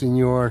 "Maraca,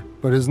 senor,"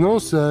 but his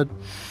nose said,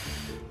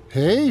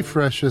 "Hey,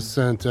 freshest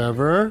scent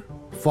ever."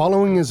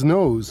 Following his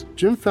nose,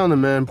 Jim found a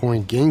man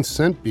pouring Gain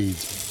scent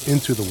beads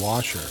into the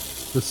washer.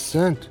 The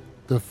scent,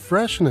 the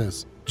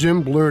freshness.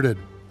 Jim blurted,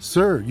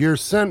 "Sir, your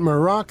scent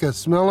maracas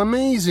smell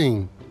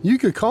amazing." You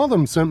could call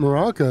them scent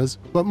maracas,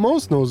 but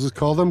most noses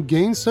call them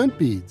Gain scent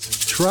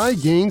beads. Try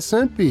Gain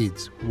scent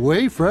beads.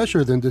 Way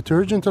fresher than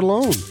detergent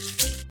alone.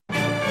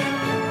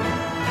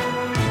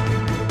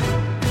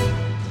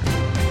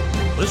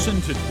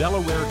 Listen to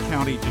Delaware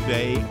County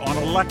Today on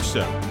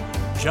Alexa.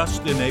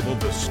 Just enable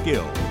the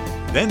skill.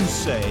 Then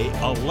say,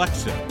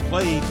 "Alexa,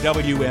 play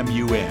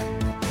WMUN."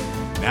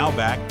 Now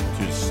back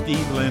to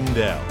Steve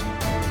Lindell.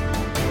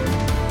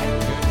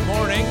 Good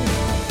morning.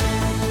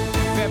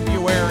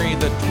 February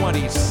the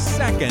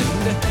 22nd.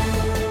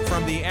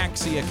 From the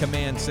Axia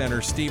Command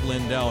Center, Steve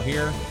Lindell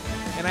here.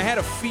 And I had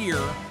a fear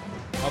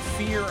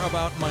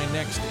about my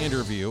next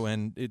interview,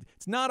 and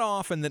it's not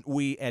often that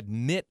we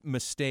admit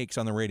mistakes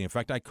on the radio. In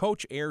fact, I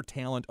coach air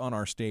talent on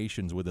our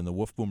stations within the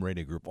Woof Boom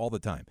Radio Group all the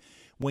time.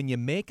 When you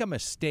make a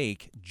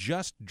mistake,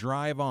 just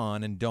drive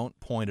on and don't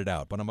point it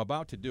out. But I'm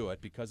about to do it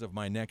because of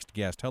my next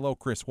guest. Hello,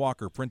 Chris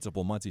Walker,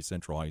 Principal, Muncie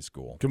Central High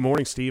School. Good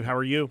morning, Steve. How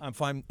are you? I'm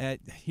fine.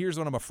 Here's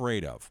what I'm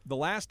afraid of. The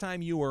last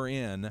time you were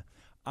in,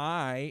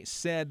 I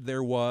said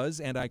there was,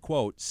 and I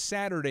quote,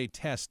 Saturday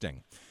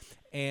testing.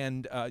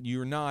 And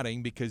you're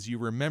nodding because you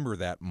remember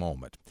that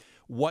moment.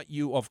 What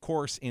you, of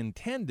course,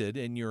 intended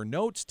in your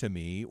notes to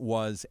me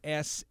was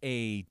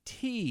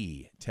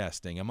SAT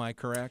testing. Am I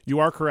correct? You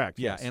are correct,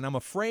 yeah, yes. And I'm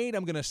afraid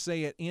I'm going to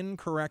say it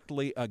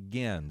incorrectly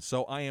again.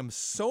 So I am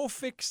so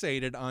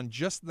fixated on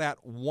just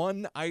that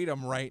one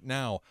item right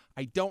now,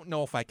 I don't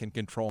know if I can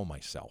control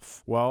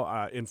myself.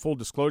 Well, in full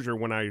disclosure,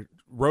 when I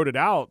wrote it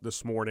out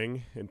this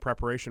morning in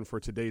preparation for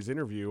today's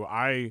interview,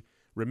 I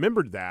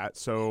remembered that,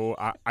 so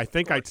I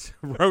think I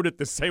wrote it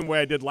the same way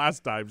I did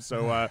last time.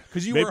 So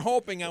because you were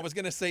hoping I was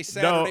going to say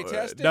Saturday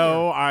testing.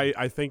 No,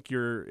 I think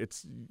you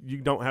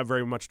don't have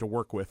very much to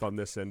work with on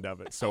this end of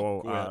it.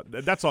 So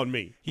that's on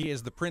me. He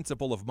is the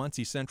principal of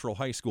Muncie Central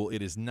High School.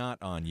 It is not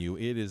on you.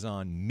 It is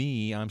on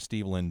me. I'm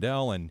Steve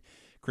Lindell, and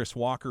Chris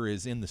Walker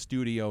is in the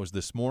studios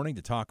this morning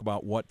to talk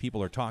about what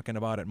people are talking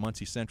about at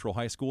Muncie Central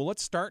High School.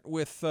 Let's start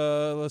with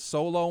the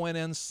solo and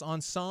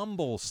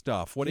ensemble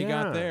stuff. What do you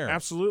got there?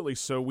 Absolutely.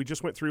 So we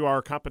just went through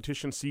our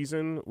competition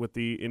season with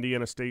the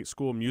Indiana State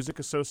School Music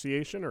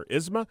Association, or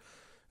ISMA,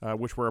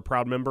 which we're a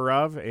proud member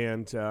of.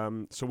 And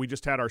so we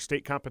just had our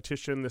state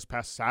competition this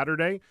past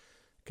Saturday.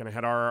 Kind of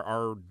had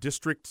our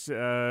district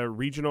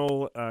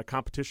regional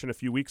competition a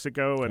few weeks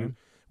ago, and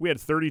we had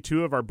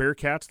 32 of our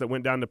Bearcats that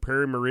went down to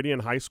Prairie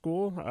Meridian High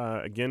School,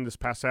 again, this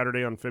past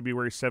Saturday on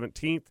February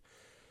 17th.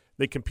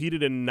 They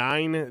competed in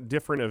 9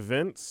 different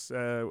events,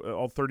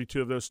 all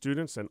 32 of those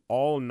students, and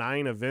all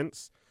 9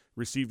 events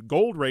received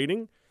gold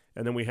rating.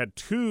 And then we had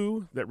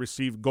 2 that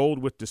received gold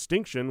with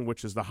distinction,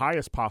 which is the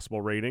highest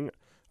possible rating,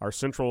 our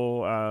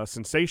Central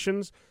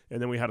Sensations.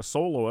 And then we had a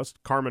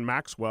soloist, Carmen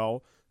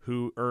Maxwell,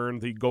 who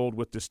earned the gold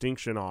with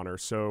distinction honor.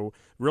 So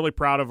really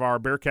proud of our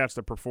Bearcats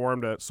that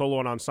performed at solo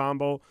and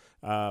ensemble.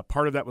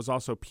 Part of that was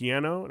also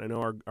piano. And I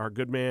know our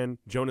good man,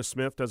 Jonas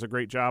Smith, does a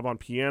great job on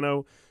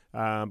piano.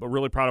 But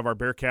really proud of our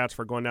Bearcats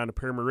for going down to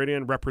Perry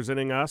Meridian,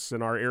 representing us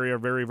in our area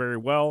very, very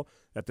well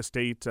at the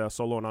state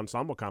solo and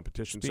ensemble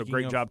competition. So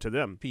great job to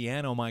them.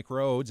 Piano, Mike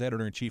Rhodes,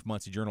 editor-in-chief,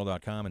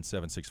 MuncieJournal.com and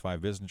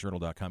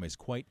 765businessjournal.com, is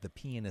quite the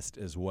pianist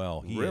as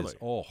well. He really?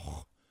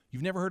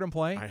 You've never heard him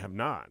play? I have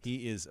not.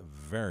 He is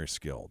very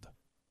skilled.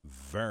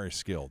 Very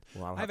skilled.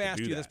 Well, I've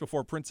asked you this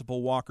before,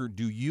 Principal Walker.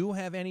 Do you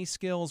have any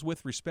skills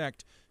with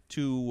respect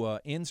to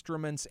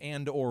instruments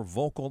and or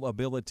vocal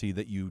ability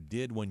that you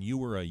did when you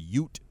were a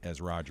Ute,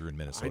 as Roger in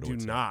Minnesota I do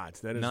would say? not.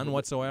 That is None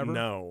whatsoever?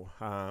 No.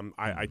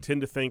 I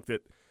tend to think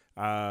that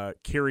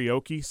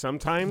karaoke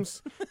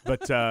sometimes,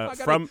 but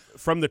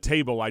from the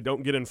table, I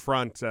don't get in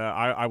front.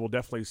 I will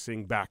definitely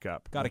sing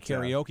backup. Got a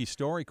karaoke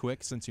story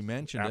quick since you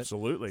mentioned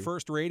absolutely. it.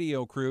 First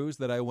radio cruise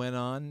that I went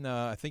on,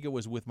 I think it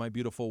was with my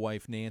beautiful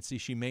wife, Nancy.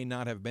 She may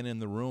not have been in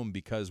the room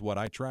because what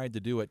I tried to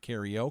do at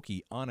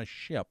karaoke on a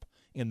ship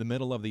in the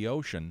middle of the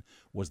ocean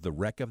was the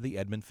wreck of the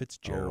Edmund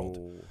Fitzgerald.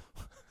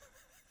 Oh.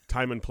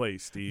 Time and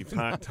place, Steve.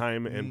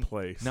 Time and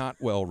place. Not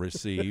well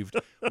received.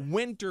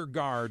 Winter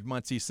Guard,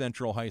 Muncie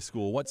Central High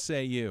School. What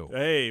say you?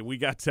 Hey, we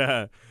got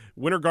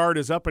Winter Guard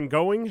is up and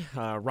going.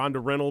 Rhonda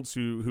Reynolds,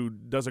 who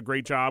does a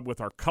great job with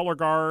our color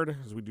guard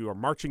as we do our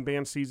marching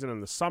band season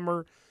in the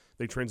summer.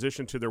 They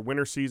transition to their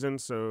winter season,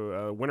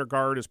 so Winter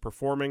Guard is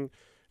performing.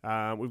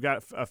 We've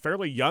got a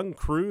fairly young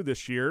crew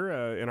this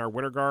year in our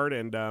Winter Guard,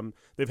 and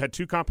they've had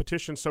 2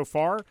 competitions so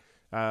far.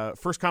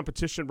 First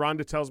competition,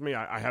 Rhonda tells me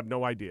I have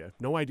no idea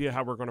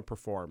how we're going to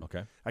perform.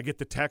 Okay. I get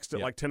the text at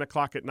like 10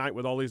 o'clock at night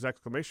with all these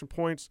exclamation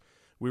points.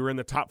 We were in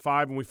the top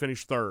 5 and we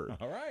finished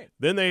 3rd. All right.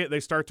 Then they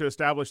start to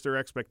establish their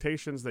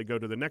expectations. They go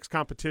to the next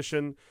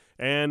competition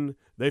and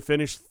they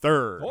finish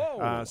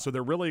 3rd. So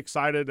they're really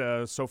excited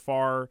so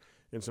far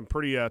in some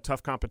pretty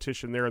tough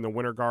competition there in the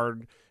Winter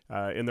Guard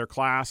in their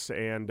class.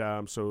 And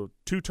so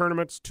 2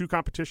 tournaments, 2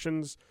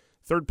 competitions,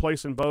 3rd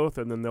place in both,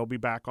 and then they'll be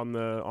back on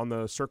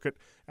the circuit.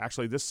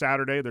 Actually, this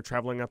Saturday, they're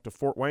traveling up to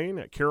Fort Wayne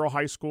at Carroll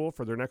High School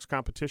for their next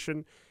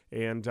competition,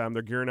 and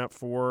they're gearing up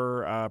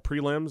for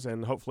prelims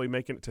and hopefully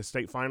making it to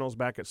state finals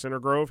back at Center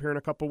Grove here in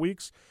a couple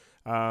weeks.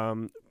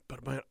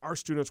 But man, our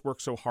students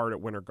work so hard at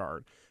Winter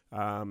Guard.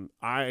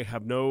 I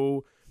have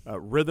no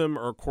rhythm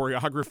or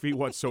choreography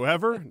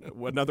whatsoever.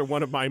 Another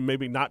one of my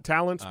maybe not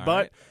talents,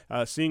 but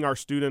seeing our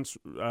students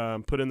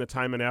put in the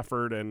time and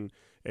effort and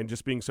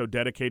just being so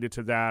dedicated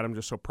to that. I'm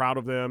just so proud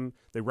of them.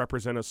 They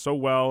represent us so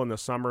well in the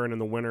summer and in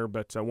the winter,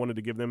 but I wanted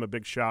to give them a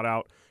big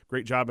shout-out.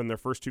 Great job in their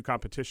first 2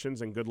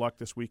 competitions, and good luck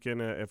this weekend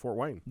at Fort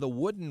Wayne. The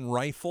wooden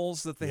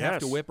rifles that they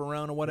have to whip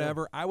around or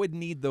whatever, I would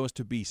need those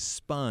to be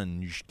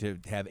sponged to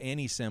have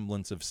any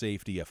semblance of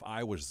safety if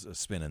I was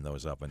spinning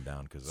those up and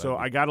down. So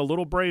I got a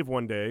little brave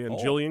one day, and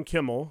Jillian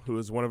Kimmel, who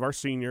is one of our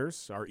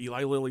seniors, our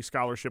Eli Lilly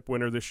Scholarship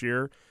winner this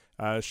year,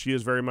 she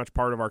is very much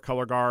part of our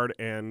color guard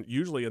and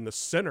usually in the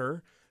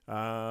center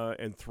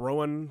and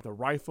throwing the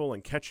rifle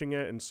and catching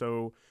it. And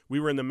so we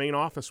were in the main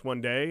office one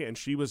day, and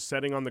she was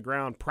sitting on the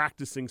ground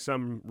practicing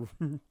some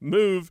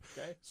move.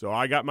 Okay. So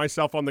I got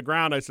myself on the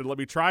ground. I said, let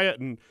me try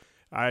it. And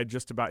I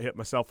just about hit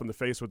myself in the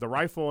face with the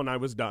rifle, and I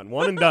was done.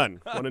 One and done.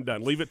 One and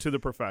done. Leave it to the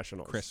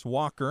professionals. Chris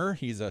Walker,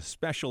 he's a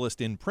specialist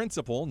in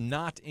principle,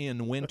 not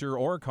in winter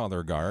or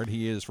color guard.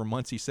 He is from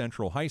Muncie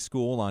Central High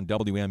School on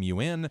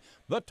WMUN,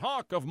 the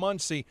talk of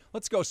Muncie.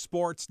 Let's go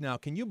sports now.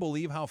 Can you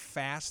believe how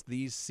fast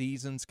these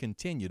seasons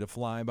continue to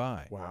fly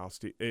by? Wow,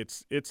 Steve,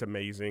 it's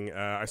amazing.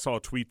 I saw a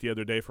tweet the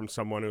other day from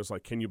someone who was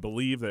like, can you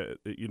believe that,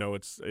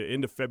 it's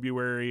into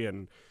February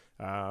and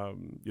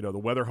the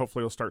weather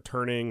hopefully will start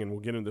turning and we'll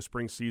get into the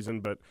spring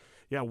season. But,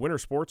 yeah, winter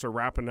sports are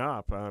wrapping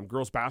up.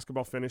 Girls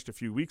basketball finished a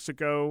few weeks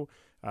ago.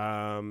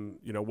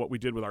 What we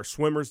did with our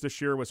swimmers this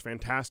year was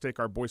fantastic.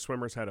 Our boys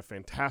swimmers had a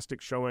fantastic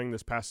showing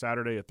this past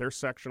Saturday at their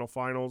sectional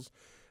finals.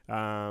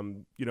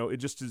 It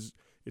just is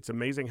 – it's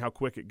amazing how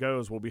quick it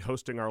goes. We'll be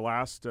hosting our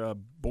last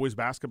boys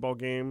basketball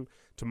game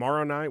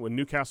tomorrow night when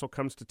Newcastle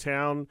comes to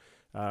town,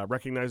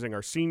 recognizing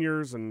our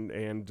seniors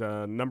and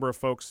a number of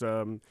folks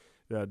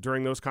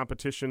during those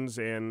competitions.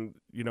 And,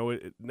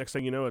 next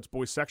thing you know, it's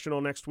boys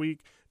sectional next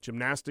week.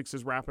 Gymnastics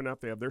is wrapping up.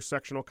 They have their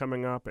sectional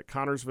coming up at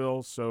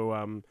Connorsville. So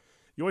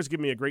you always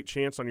give me a great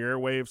chance on your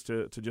airwaves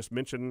to just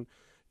mention,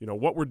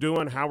 what we're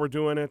doing, how we're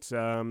doing it,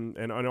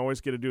 and I always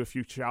get to do a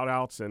few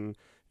shout-outs. And,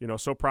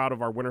 so proud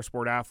of our winter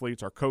sport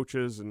athletes, our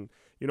coaches, and,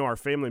 our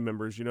family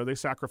members. They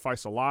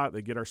sacrifice a lot.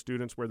 They get our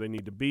students where they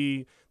need to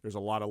be. There's a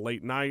lot of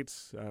late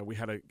nights. We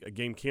had a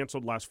game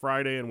canceled last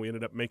Friday, and we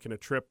ended up making a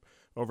trip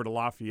over to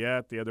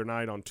Lafayette the other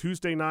night on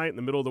Tuesday night in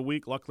the middle of the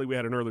week. Luckily, we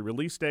had an early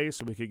release day,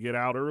 so we could get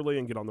out early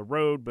and get on the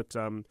road. But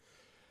the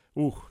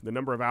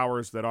number of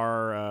hours that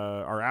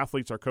our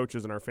athletes, our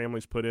coaches, and our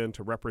families put in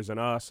to represent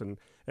us and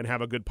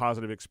have a good,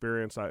 positive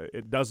experience,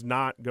 it does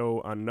not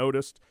go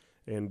unnoticed.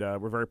 And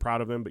we're very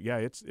proud of them. But,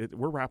 yeah,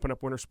 we're wrapping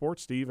up winter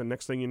sports, Steve, and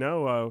next thing you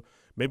know,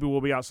 maybe we'll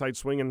be outside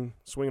swinging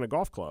a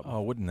golf club.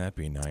 Oh, wouldn't that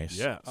be nice?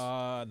 Yes.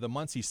 The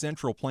Muncie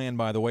Central plan,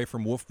 by the way,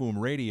 from Wolf Boom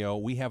Radio,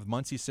 we have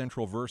Muncie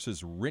Central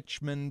versus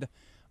Richmond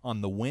on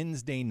the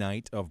Wednesday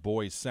night of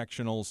boys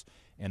sectionals.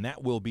 and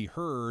that will be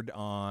heard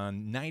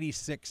on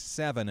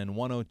 96.7 and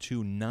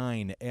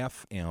 102.9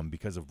 FM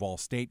because of Vol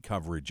State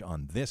coverage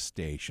on this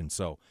station.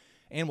 So,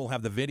 and we'll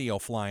have the video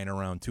flying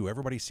around, too.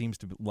 Everybody seems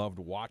to love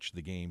to watch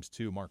the games,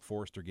 too. Mark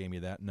Forrester gave me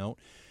that note.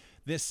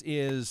 This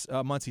is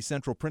Muncie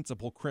Central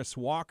Principal Chris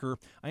Walker.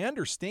 I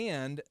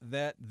understand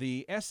that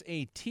the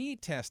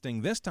SAT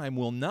testing this time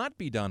will not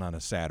be done on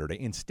a Saturday.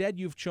 Instead,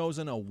 you've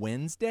chosen a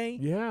Wednesday?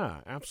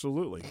 Yeah,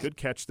 absolutely. Good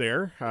catch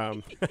there.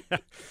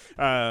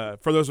 For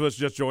those of us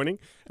just joining,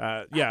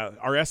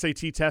 our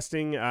SAT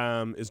testing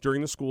is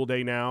during the school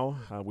day now.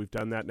 We've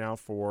done that now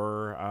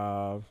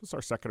for it's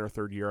our second or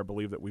third year, I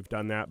believe, that we've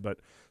done that. But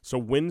so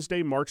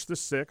Wednesday, March the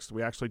 6th,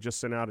 we actually just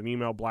sent out an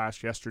email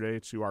blast yesterday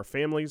to our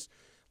families,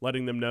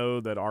 letting them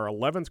know that our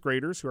 11th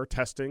graders who are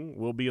testing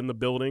will be in the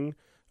building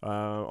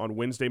on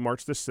Wednesday,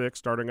 March the 6th,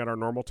 starting at our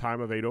normal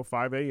time of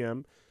 8:05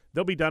 a.m.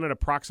 They'll be done at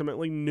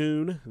approximately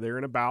noon, there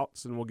and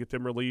abouts, and we'll get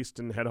them released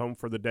and head home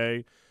for the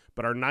day.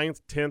 But our 9th,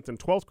 10th, and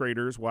 12th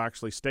graders will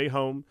actually stay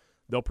home.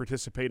 They'll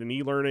participate in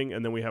e-learning,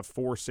 and then we have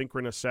 4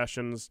 synchronous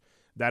sessions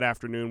that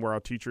afternoon where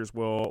our teachers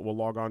will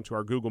log on to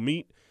our Google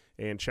Meet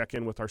and check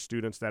in with our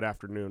students that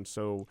afternoon.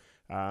 So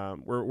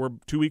we're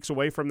 2 weeks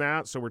away from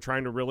that, so we're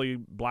trying to really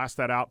blast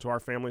that out to our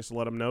families to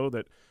let them know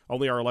that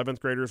only our 11th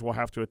graders will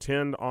have to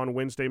attend on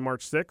Wednesday,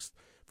 March 6th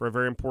for a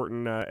very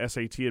important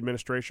SAT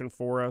administration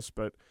for us.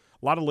 But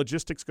a lot of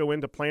logistics go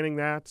into planning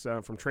that,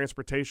 from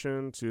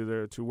transportation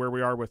to where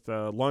we are with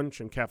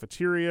lunch and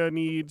cafeteria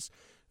needs.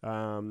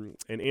 And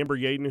Amber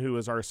Yaden, who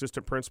is our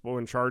assistant principal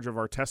in charge of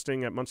our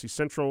testing at Muncie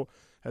Central,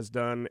 has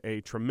done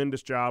a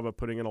tremendous job of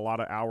putting in a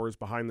lot of hours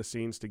behind the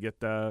scenes to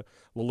get the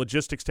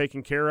logistics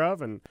taken care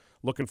of, and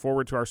looking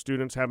forward to our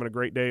students having a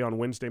great day on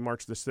Wednesday,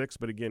 March the 6th.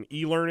 But again,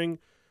 e-learning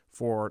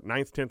for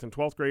 9th, 10th, and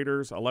 12th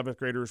graders. 11th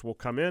graders will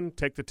come in,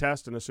 take the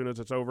test, and as soon as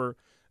it's over,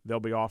 they'll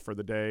be off for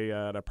the day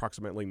at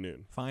approximately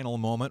noon. Final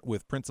moment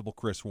with Principal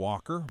Chris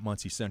Walker,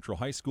 Muncie Central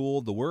High School.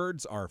 The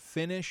words are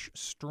finish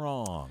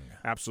strong.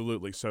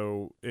 Absolutely.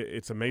 So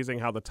it's amazing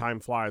how the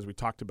time flies. We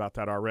talked about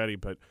that already,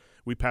 but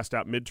we passed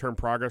out midterm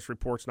progress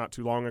reports not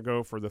too long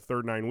ago for the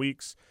third 9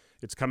 weeks.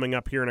 It's coming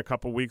up here in a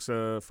couple weeks.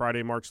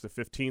 Friday, March the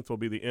 15th will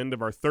be the end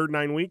of our third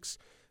 9 weeks.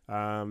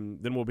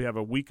 Then we'll have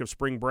a week of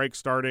spring break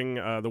starting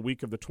the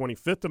week of the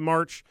 25th of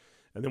March.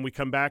 And then we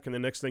come back, and the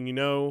next thing you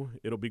know,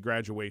 it'll be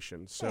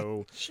graduation.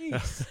 So,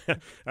 Didn't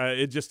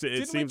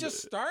seems we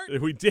just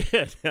start? We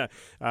did.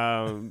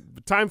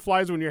 Time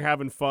flies when you're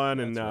having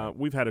fun, and right.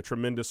 We've had a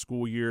tremendous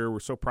school year.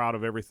 We're so proud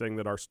of everything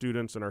that our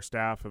students and our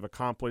staff have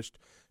accomplished,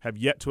 have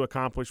yet to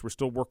accomplish. We're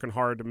still working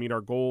hard to meet our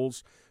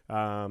goals,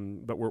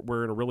 but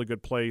we're in a really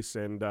good place,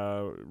 and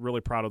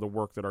really proud of the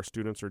work that our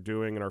students are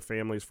doing and our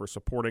families for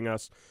supporting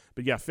us.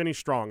 But yeah, finish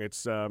strong.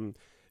 It's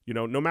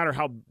no matter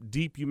how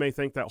deep you may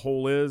think that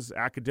hole is,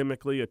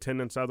 academically,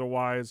 attendance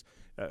otherwise,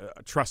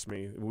 trust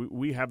me,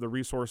 we have the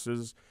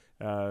resources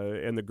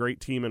and the great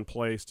team in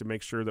place to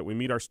make sure that we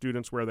meet our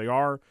students where they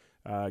are,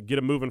 get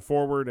them moving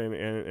forward,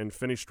 and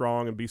finish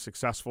strong and be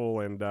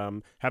successful,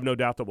 and have no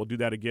doubt that we'll do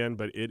that again,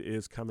 but it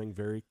is coming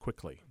very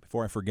quickly.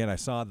 Before I forget, I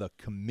saw the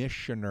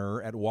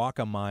commissioner at Walk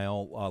a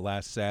Mile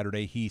last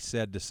Saturday. He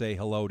said to say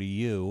hello to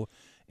you,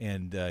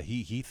 and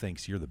he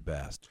thinks you're the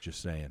best,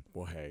 just saying.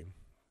 Well, hey.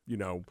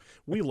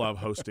 We love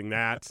hosting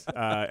that,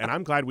 and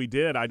I'm glad we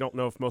did. I don't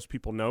know if most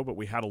people know, but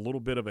we had a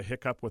little bit of a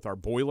hiccup with our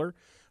boiler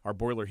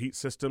heat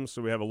system,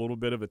 so we have a little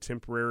bit of a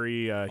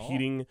temporary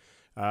heating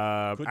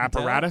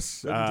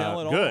apparatus. Couldn't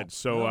tell at all. Good.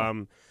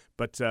 So,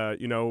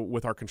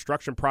 with our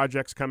construction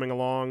projects coming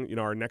along,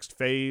 our next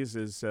phase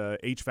is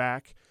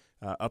HVAC,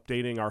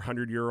 updating our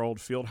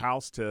 100-year-old field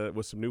house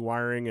with some new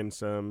wiring and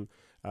some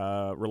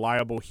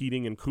reliable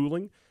heating and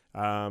cooling.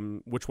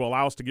 Which will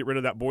allow us to get rid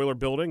of that boiler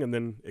building and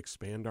then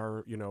expand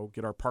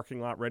get our parking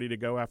lot ready to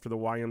go after the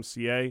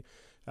YMCA.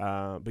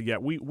 But yeah,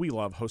 we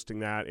love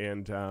hosting that,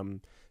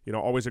 and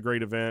always a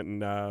great event.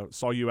 And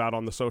saw you out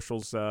on the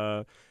socials,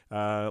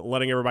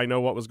 letting everybody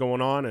know what was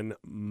going on. And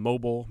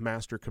Mobile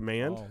Master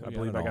Command, I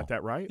believe I got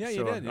that right. Yeah,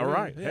 you did. All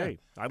right. Yeah. Hey,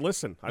 I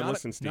listen,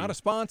 Steve. Not a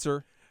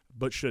sponsor.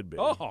 But should be.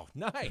 Oh,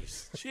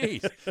 nice.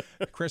 Jeez.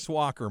 Chris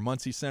Walker,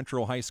 Muncie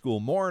Central High School.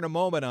 More in a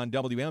moment on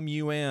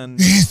WMUN.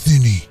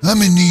 Anthony,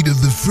 I'm in need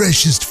of the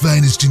freshest,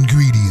 finest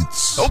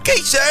ingredients. Okay,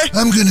 sir.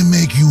 I'm going to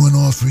make you an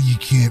offer you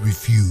can't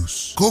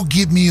refuse. Go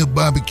get me a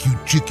barbecue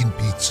chicken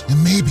pizza,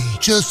 and maybe,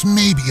 just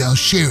maybe, I'll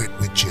share it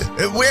with you.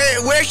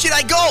 Where should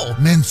I go?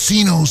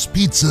 Mancino's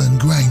Pizza and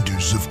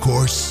Grinders, of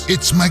course.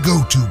 It's my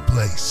go-to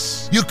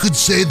place. You could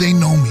say they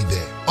know me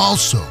there.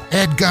 Also,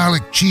 add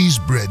garlic cheese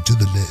bread to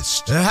the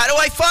list. How do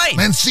I find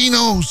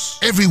Mancino's?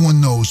 Everyone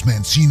knows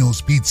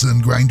Mancino's Pizza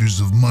and Grinders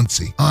of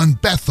Muncie on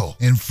Bethel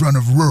in front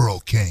of Rural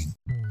King.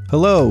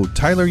 Hello,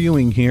 Tyler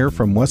Ewing here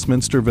from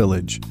Westminster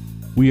Village.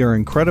 We are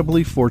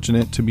incredibly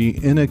fortunate to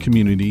be in a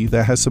community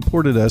that has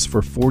supported us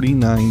for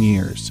 49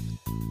 years.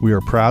 We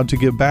are proud to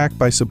give back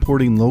by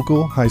supporting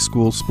local high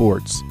school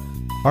sports.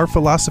 Our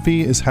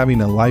philosophy is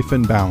having a life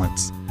in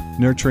balance,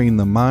 nurturing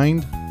the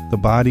mind, the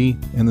body,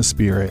 and the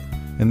spirit.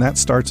 And that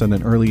starts at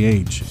an early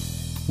age.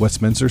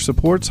 Westminster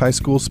supports high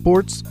school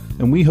sports,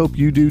 and we hope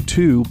you do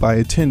too by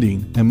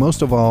attending and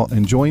most of all,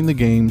 enjoying the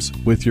games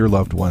with your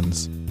loved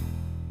ones.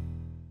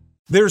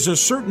 There's a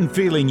certain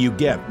feeling you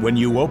get when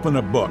you open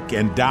a book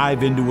and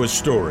dive into a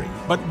story.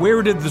 But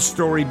where did the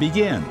story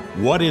begin?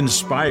 What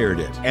inspired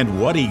it?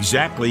 And what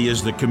exactly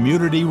is the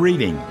community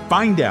reading?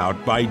 Find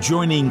out by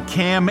joining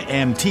Cam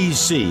and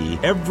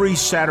TC every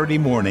Saturday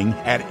morning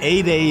at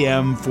 8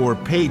 a.m. for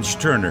Page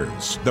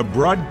Turners, the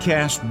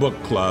broadcast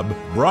book club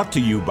brought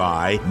to you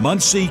by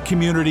Muncie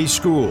Community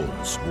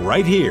Schools,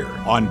 right here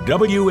on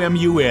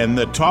WMUN,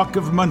 the Talk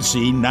of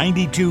Muncie,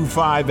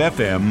 92.5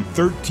 FM,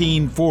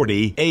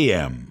 1340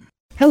 AM.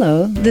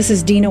 Hello, this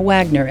is Dina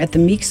Wagner at the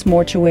Meeks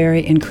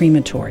Mortuary and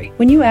Crematory.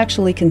 When you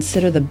actually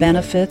consider the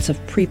benefits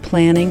of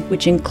pre-planning,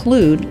 which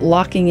include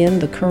locking in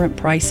the current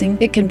pricing,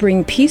 it can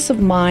bring peace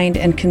of mind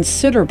and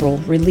considerable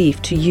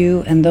relief to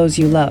you and those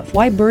you love.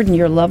 Why burden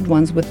your loved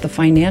ones with the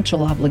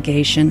financial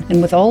obligation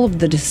and with all of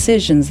the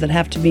decisions that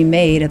have to be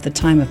made at the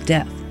time of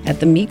death?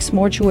 At the Meeks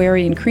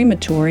Mortuary and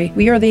Crematory,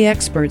 we are the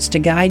experts to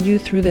guide you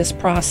through this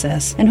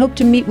process and hope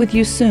to meet with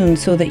you soon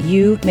so that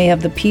you may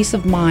have the peace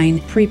of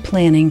mind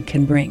pre-planning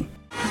can bring.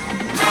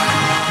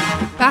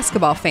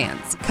 Basketball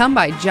fans, come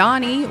by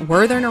John E.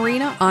 Worthern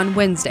Arena on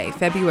Wednesday,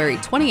 February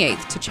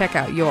 28th to check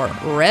out your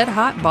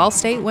red-hot Ball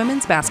State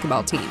women's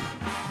basketball team.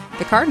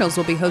 The Cardinals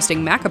will be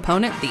hosting MAC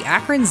opponent, the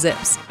Akron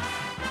Zips.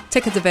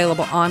 Tickets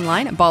available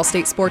online at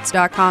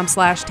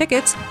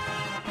ballstatesports.com/tickets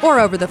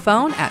or over the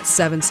phone at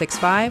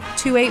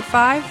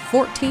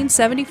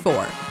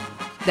 765-285-1474.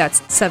 That's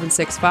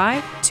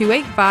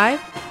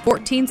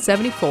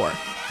 765-285-1474.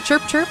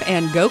 Chirp, chirp,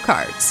 and go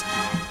Cards.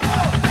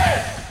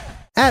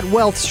 At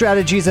Wealth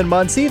Strategies in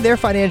Muncie, their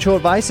financial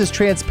advice is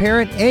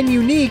transparent and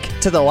unique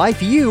to the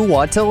life you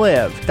want to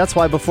live. That's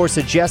why before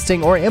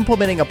suggesting or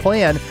implementing a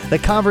plan, the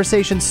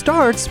conversation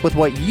starts with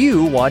what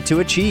you want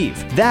to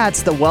achieve.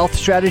 That's the Wealth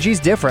Strategies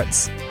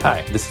difference.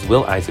 Hi, this is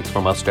Will Isaacs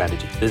from Wealth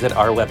Strategies. Visit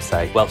our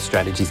website,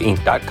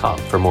 wealthstrategiesinc.com,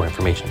 for more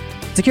information.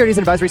 Securities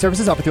and advisory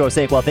services offered through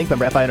Osaic Wealth Inc.,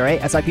 member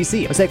FINRA,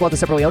 SIPC. Osaic Wealth is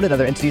separately owned, and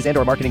other entities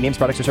and/or marketing names,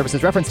 products, or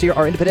services referenced here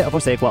are independent of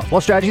Osaic Wealth.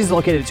 Wealth Strategies is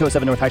located at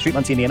 207 North High Street,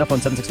 Muncie, Indiana. Phone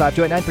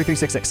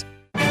 765-289-3366.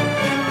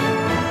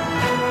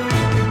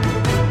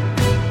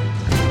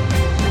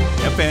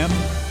 FM,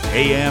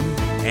 AM,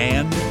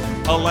 and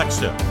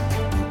Alexa.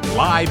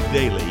 Live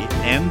daily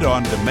and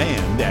on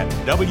demand at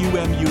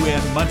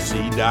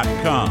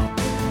WMUNmuncie.com.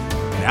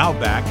 Now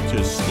back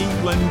to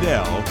Steve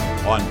Lindell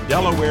on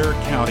Delaware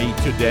County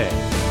Today.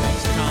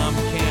 Thanks, Tom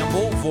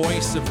Campbell,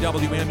 voice of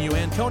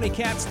WMUN. Tony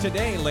Katz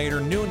today,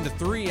 later noon to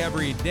 3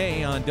 every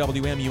day on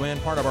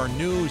WMUN, part of our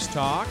news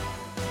talk.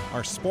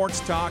 Our sports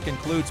talk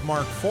includes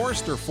Mark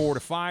Forster, 4 to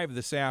 5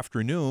 this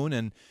afternoon.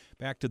 And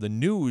back to the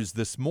news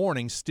this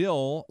morning,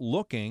 still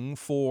looking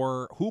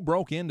for who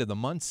broke into the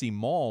Muncie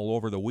Mall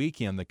over the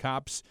weekend. The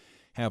cops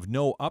have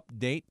no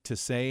update to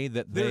say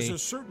that they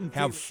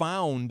have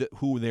found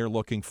who they're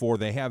looking for.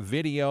 They have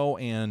video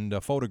and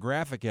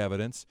photographic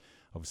evidence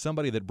of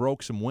somebody that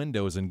broke some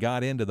windows and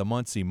got into the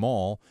Muncie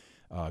Mall,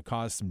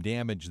 caused some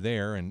damage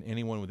there. And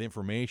anyone with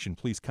information,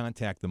 please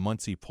contact the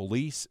Muncie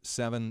Police,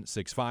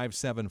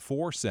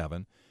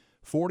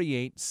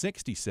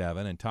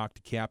 765-747-4867, and talk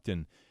to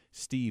Captain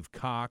Steve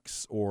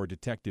Cox or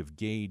Detective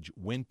Gage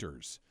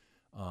Winters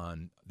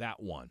on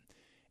that one.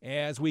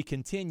 As we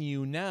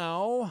continue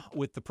now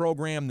with the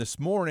program this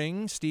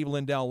morning, Steve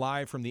Lindell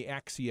live from the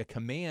Axia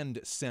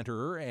Command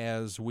Center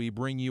as we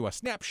bring you a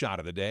snapshot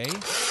of the day.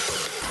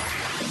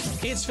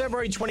 It's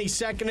February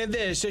 22nd, and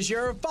this is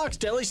your Fox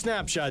Daily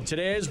Snapshot.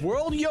 Today is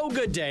World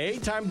Yoga Day.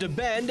 Time to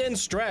bend and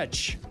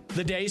stretch.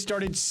 The day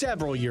started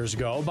several years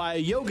ago by a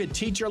yoga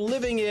teacher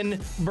living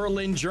in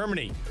Berlin,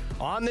 Germany.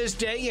 On this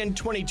day in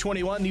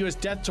 2021, the U.S.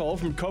 death toll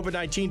from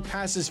COVID-19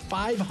 passes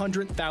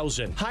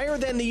 500,000, higher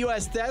than the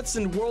U.S. deaths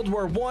in World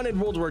War I and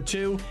World War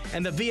II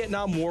and the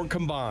Vietnam War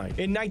combined.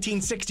 In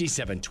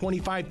 1967,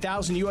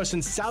 25,000 U.S.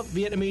 and South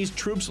Vietnamese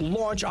troops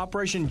launched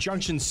Operation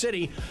Junction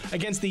City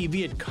against the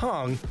Viet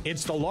Cong.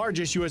 It's the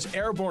largest U.S.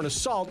 airborne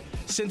assault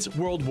since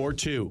World War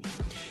II.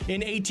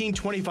 In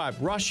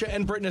 1825, Russia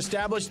and Britain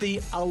established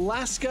the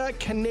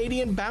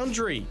Alaska-Canadian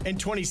boundary. In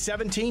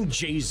 2017,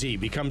 Jay-Z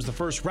becomes the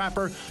first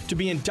rapper to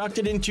be inducted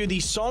into the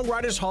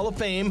Songwriters Hall of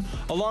Fame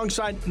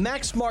alongside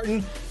Max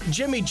Martin,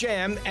 Jimmy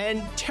Jam,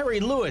 and Terry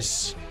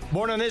Lewis.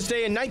 Born on this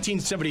day in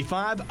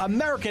 1975,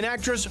 American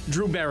actress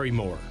Drew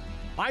Barrymore.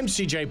 I'm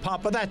CJ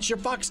Papa. That's your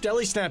Fox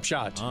Daily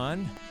Snapshot.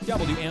 On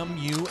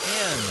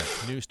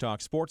WMUN. News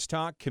Talk, Sports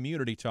Talk,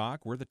 Community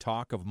Talk. We're the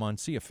talk of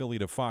Muncie,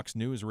 affiliate of Fox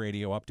News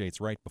Radio. Updates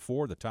right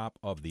before the top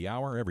of the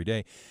hour every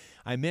day.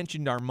 I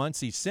mentioned our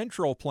Muncie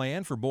Central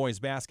plan for boys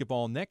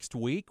basketball next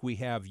week. We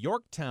have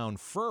Yorktown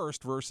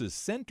First versus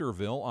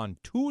Centerville on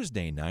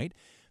Tuesday night.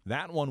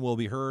 That one will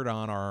be heard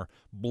on our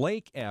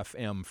Blake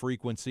FM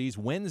frequencies.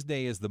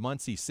 Wednesday is the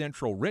Muncie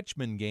Central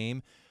Richmond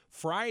game.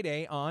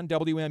 Friday on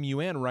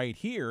WMUN right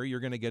here, you're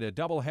going to get a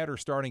doubleheader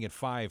starting at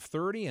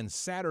 5:30, and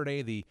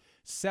Saturday the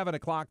 7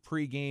 o'clock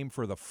pregame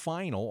for the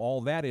final.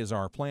 All that is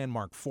our plan.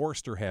 Mark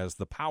Forster has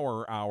the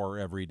Power Hour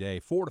every day,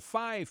 4 to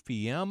 5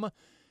 p.m.,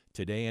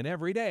 today and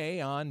every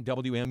day on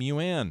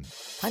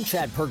WMUN. I'm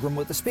Chad Pergram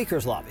with the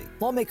Speaker's Lobby.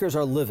 Lawmakers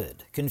are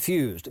livid,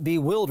 confused,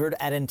 bewildered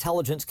at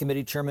Intelligence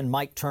Committee Chairman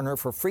Mike Turner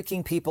for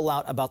freaking people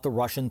out about the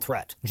Russian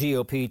threat.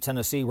 GOP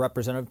Tennessee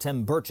Representative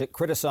Tim Burchett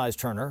criticized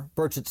Turner.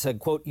 Burchett said,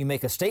 quote, "You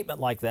make a statement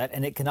like that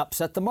and it can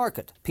upset the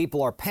market.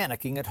 People are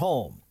panicking at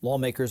home."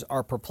 Lawmakers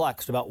are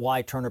perplexed about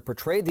why Turner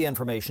portrayed the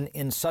information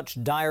in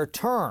such dire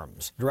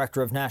terms.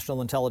 Director of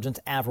National Intelligence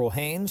Avril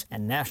Haines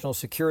and National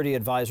Security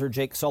Advisor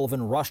Jake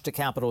Sullivan rushed to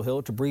Capitol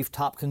Hill to brief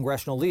top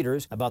congressional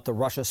leaders about the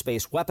Russia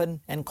space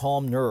weapon and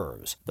calm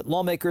nerves. But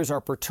lawmakers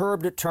are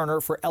perturbed at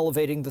Turner for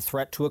elevating the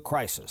threat to a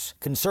crisis.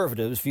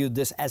 Conservatives viewed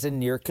this as a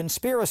near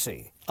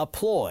conspiracy, a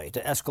ploy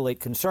to escalate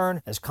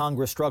concern as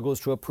Congress struggles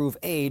to approve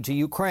aid to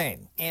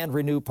Ukraine and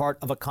renew part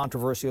of a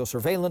controversial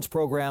surveillance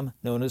program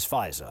known as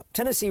FISA.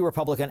 Tennessee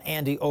Republican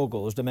Andy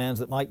Ogles demands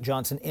that Mike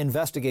Johnson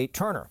investigate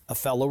Turner, a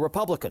fellow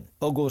Republican.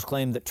 Ogles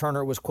claimed that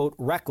Turner was, quote,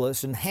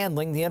 reckless in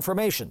handling the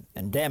information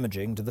and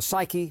damaging to the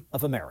psyche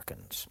of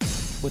Americans.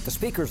 With the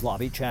Speaker's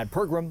Lobby, Chad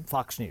Pergram,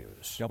 Fox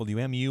News.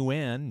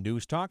 WMUN,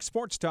 News Talk,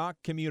 Sports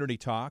Talk, Community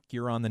Talk.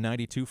 You're on the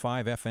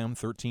 92.5 FM,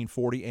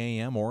 1340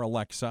 AM, or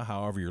Alexa,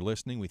 however you're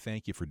listening. We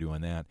thank you for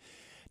doing that.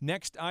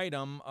 Next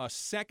item, a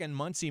second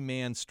Muncie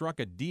man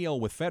struck a deal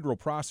with federal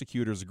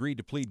prosecutors, agreed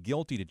to plead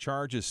guilty to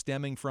charges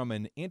stemming from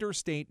an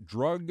interstate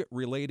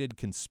drug-related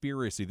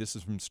conspiracy. This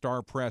is from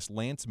Star Press.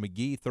 Lance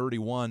McGee,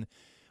 31,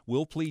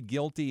 will plead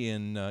guilty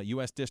in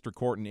U.S. District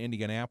Court in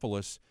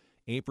Indianapolis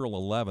April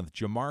 11th.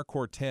 Jamar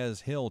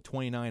Cortez Hill,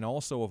 29,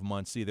 also of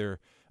Muncie.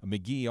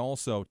 McGee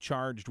also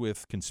charged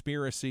with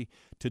conspiracy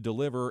to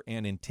deliver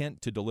and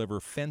intent to deliver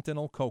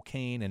fentanyl,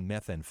 cocaine, and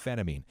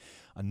methamphetamine.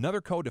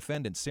 Another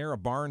co-defendant, Sarah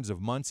Barnes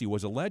of Muncie,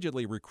 was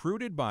allegedly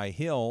recruited by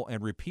Hill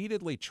and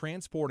repeatedly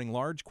transporting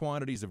large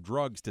quantities of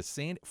drugs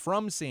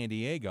from San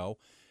Diego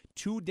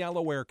to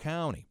Delaware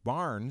County.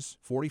 Barnes,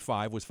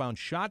 45, was found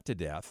shot to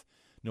death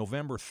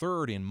November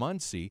 3rd in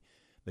Muncie.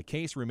 The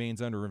case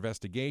remains under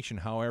investigation.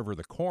 However,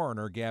 the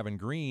coroner, Gavin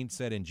Green,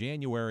 said in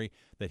January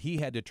that he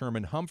had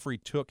determined Humphrey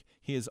took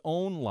his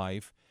own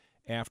life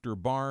after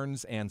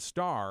Barnes and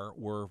Starr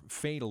were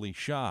fatally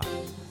shot.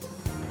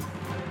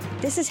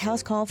 This is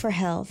House Call for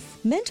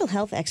Health. Mental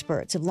health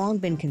experts have long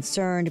been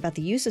concerned about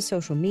the use of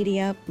social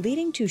media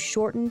leading to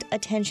shortened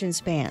attention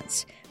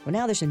spans. Well,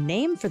 now there's a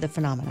name for the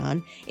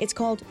phenomenon. It's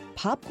called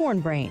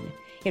popcorn brain.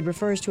 It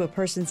refers to a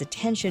person's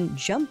attention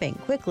jumping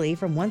quickly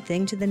from one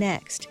thing to the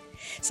next.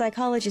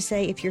 Psychologists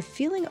say if you're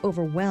feeling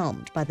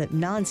overwhelmed by the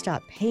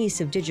nonstop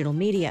pace of digital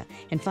media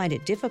and find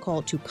it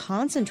difficult to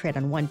concentrate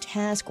on one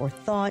task or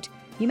thought,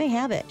 you may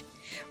have it.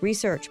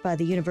 Research by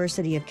the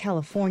University of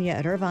California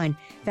at Irvine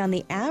found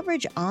the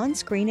average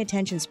on-screen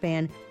attention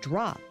span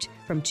dropped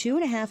from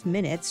 2.5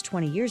 minutes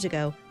 20 years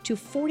ago to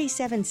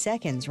 47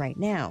 seconds right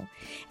now.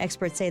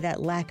 Experts say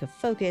that lack of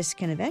focus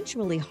can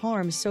eventually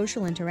harm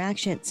social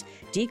interactions,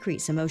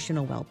 decrease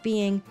emotional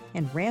well-being,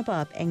 and ramp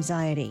up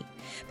anxiety.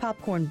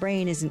 Popcorn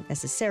brain isn't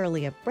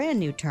necessarily a brand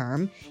new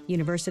term.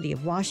 University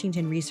of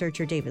Washington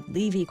researcher David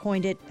Levy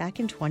coined it back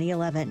in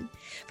 2011.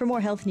 For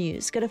more health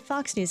news, go to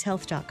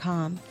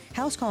foxnewshealth.com.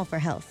 House Call for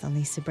Health. I'm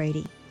Lisa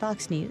Brady,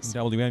 Fox News.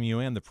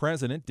 WMUN, the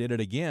president did it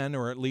again,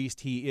 or at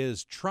least he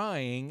is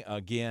trying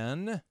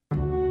again.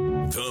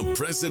 The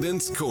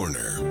President's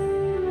Corner.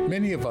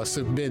 Many of us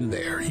have been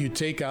there. You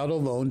take out a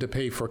loan to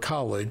pay for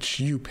college.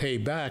 You pay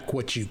back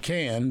what you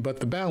can, but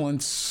the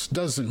balance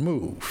doesn't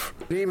move.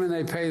 Even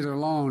they pay their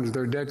loans,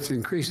 their debt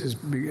increases,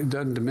 it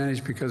doesn't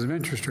diminish because of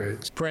interest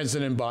rates.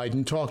 President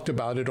Biden talked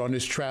about it on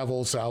his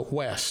travels out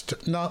west,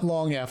 not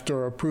long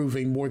after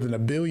approving more than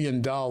 $1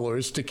 billion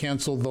to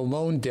cancel the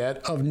loan debt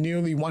of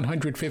nearly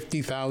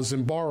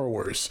 150,000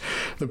 borrowers.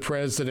 The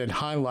president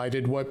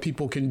highlighted what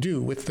people can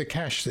do with the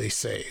cash they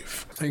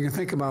save. They can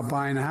think about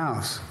buying a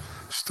house,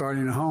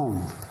 starting a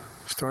home,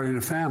 starting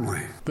a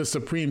family. The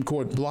Supreme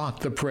Court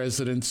blocked the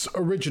president's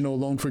original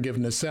loan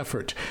forgiveness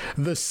effort.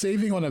 The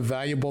Saving on a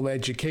Valuable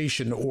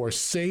Education, or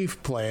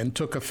SAVE plan,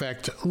 took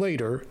effect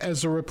later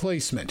as a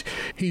replacement.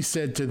 He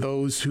said to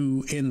those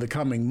who, in the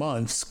coming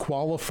months,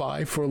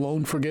 qualify for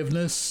loan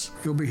forgiveness,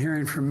 "You'll be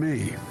hearing from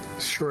me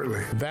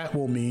shortly." That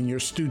will mean your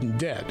student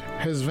debt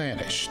has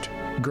vanished.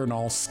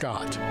 Gernal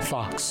Scott,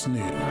 Fox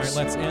News. All right,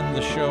 let's end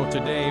the show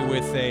today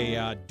with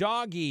a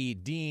doggy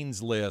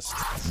Dean's List.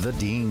 The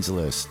Dean's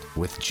List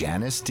with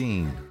Janice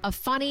Dean. A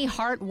funny,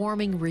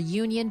 heartwarming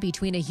reunion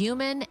between a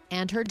human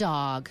and her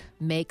dog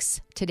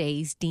makes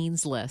today's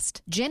Dean's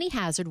List. Jenny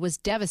Hazard was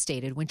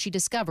devastated when she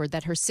discovered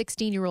that her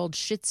 16-year-old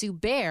Shih Tzu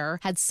bear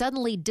had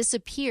suddenly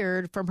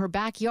disappeared from her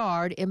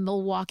backyard in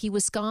Milwaukee,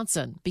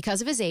 Wisconsin.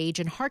 Because of his age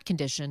and heart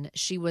condition,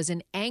 she was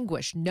in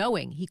anguish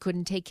knowing he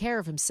couldn't take care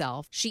of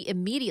himself. She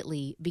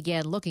immediately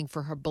began looking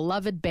for her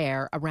beloved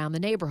bear around the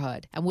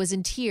neighborhood and was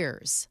in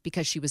tears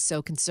because she was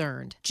so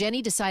concerned.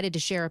 Jenny decided to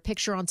share a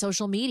picture on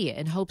social media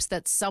in hopes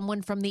that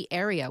someone from the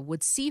area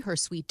would see her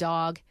sweet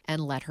dog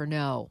and let her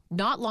know.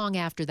 Not long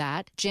after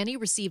that, Jenny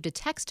received a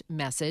text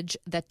message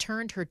that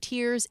turned her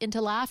tears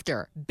into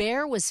laughter.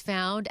 Bear was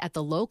found at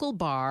the local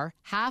bar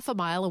half a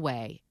mile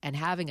away and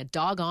having a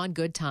doggone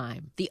good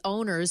time. The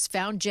owners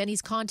found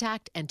Jenny's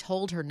contact and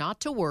told her not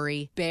to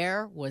worry.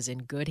 Bear was in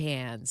good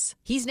hands.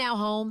 He's now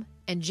home,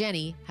 and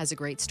Jenny has a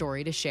great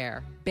story to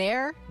share.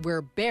 Bear,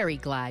 we're very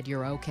glad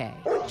you're okay.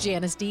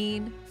 Janice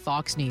Dean,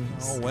 Fox News.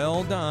 Oh,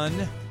 well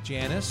done,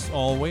 Janice.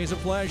 Always a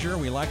pleasure.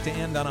 We like to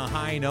end on a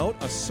high note,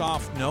 a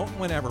soft note,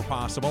 whenever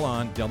possible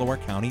on Delaware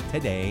County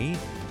Today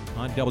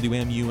on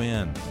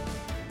WMUN.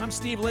 I'm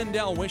Steve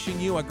Lindell, wishing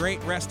you a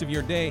great rest of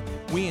your day.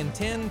 We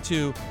intend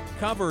to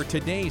cover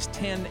today's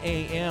 10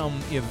 a.m.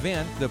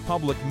 event, the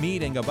public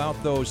meeting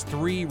about those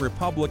 3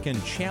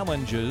 Republican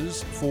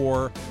challenges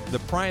for the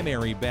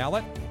primary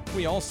ballot.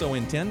 We also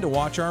intend to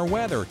watch our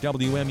weather.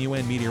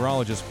 WMUN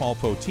meteorologist Paul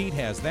Poteet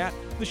has that.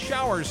 The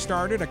showers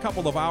started a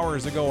couple of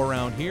hours ago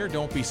around here.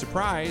 Don't be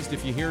surprised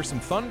if you hear some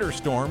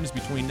thunderstorms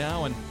between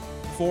now and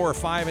 4 or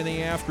 5 in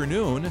the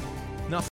afternoon.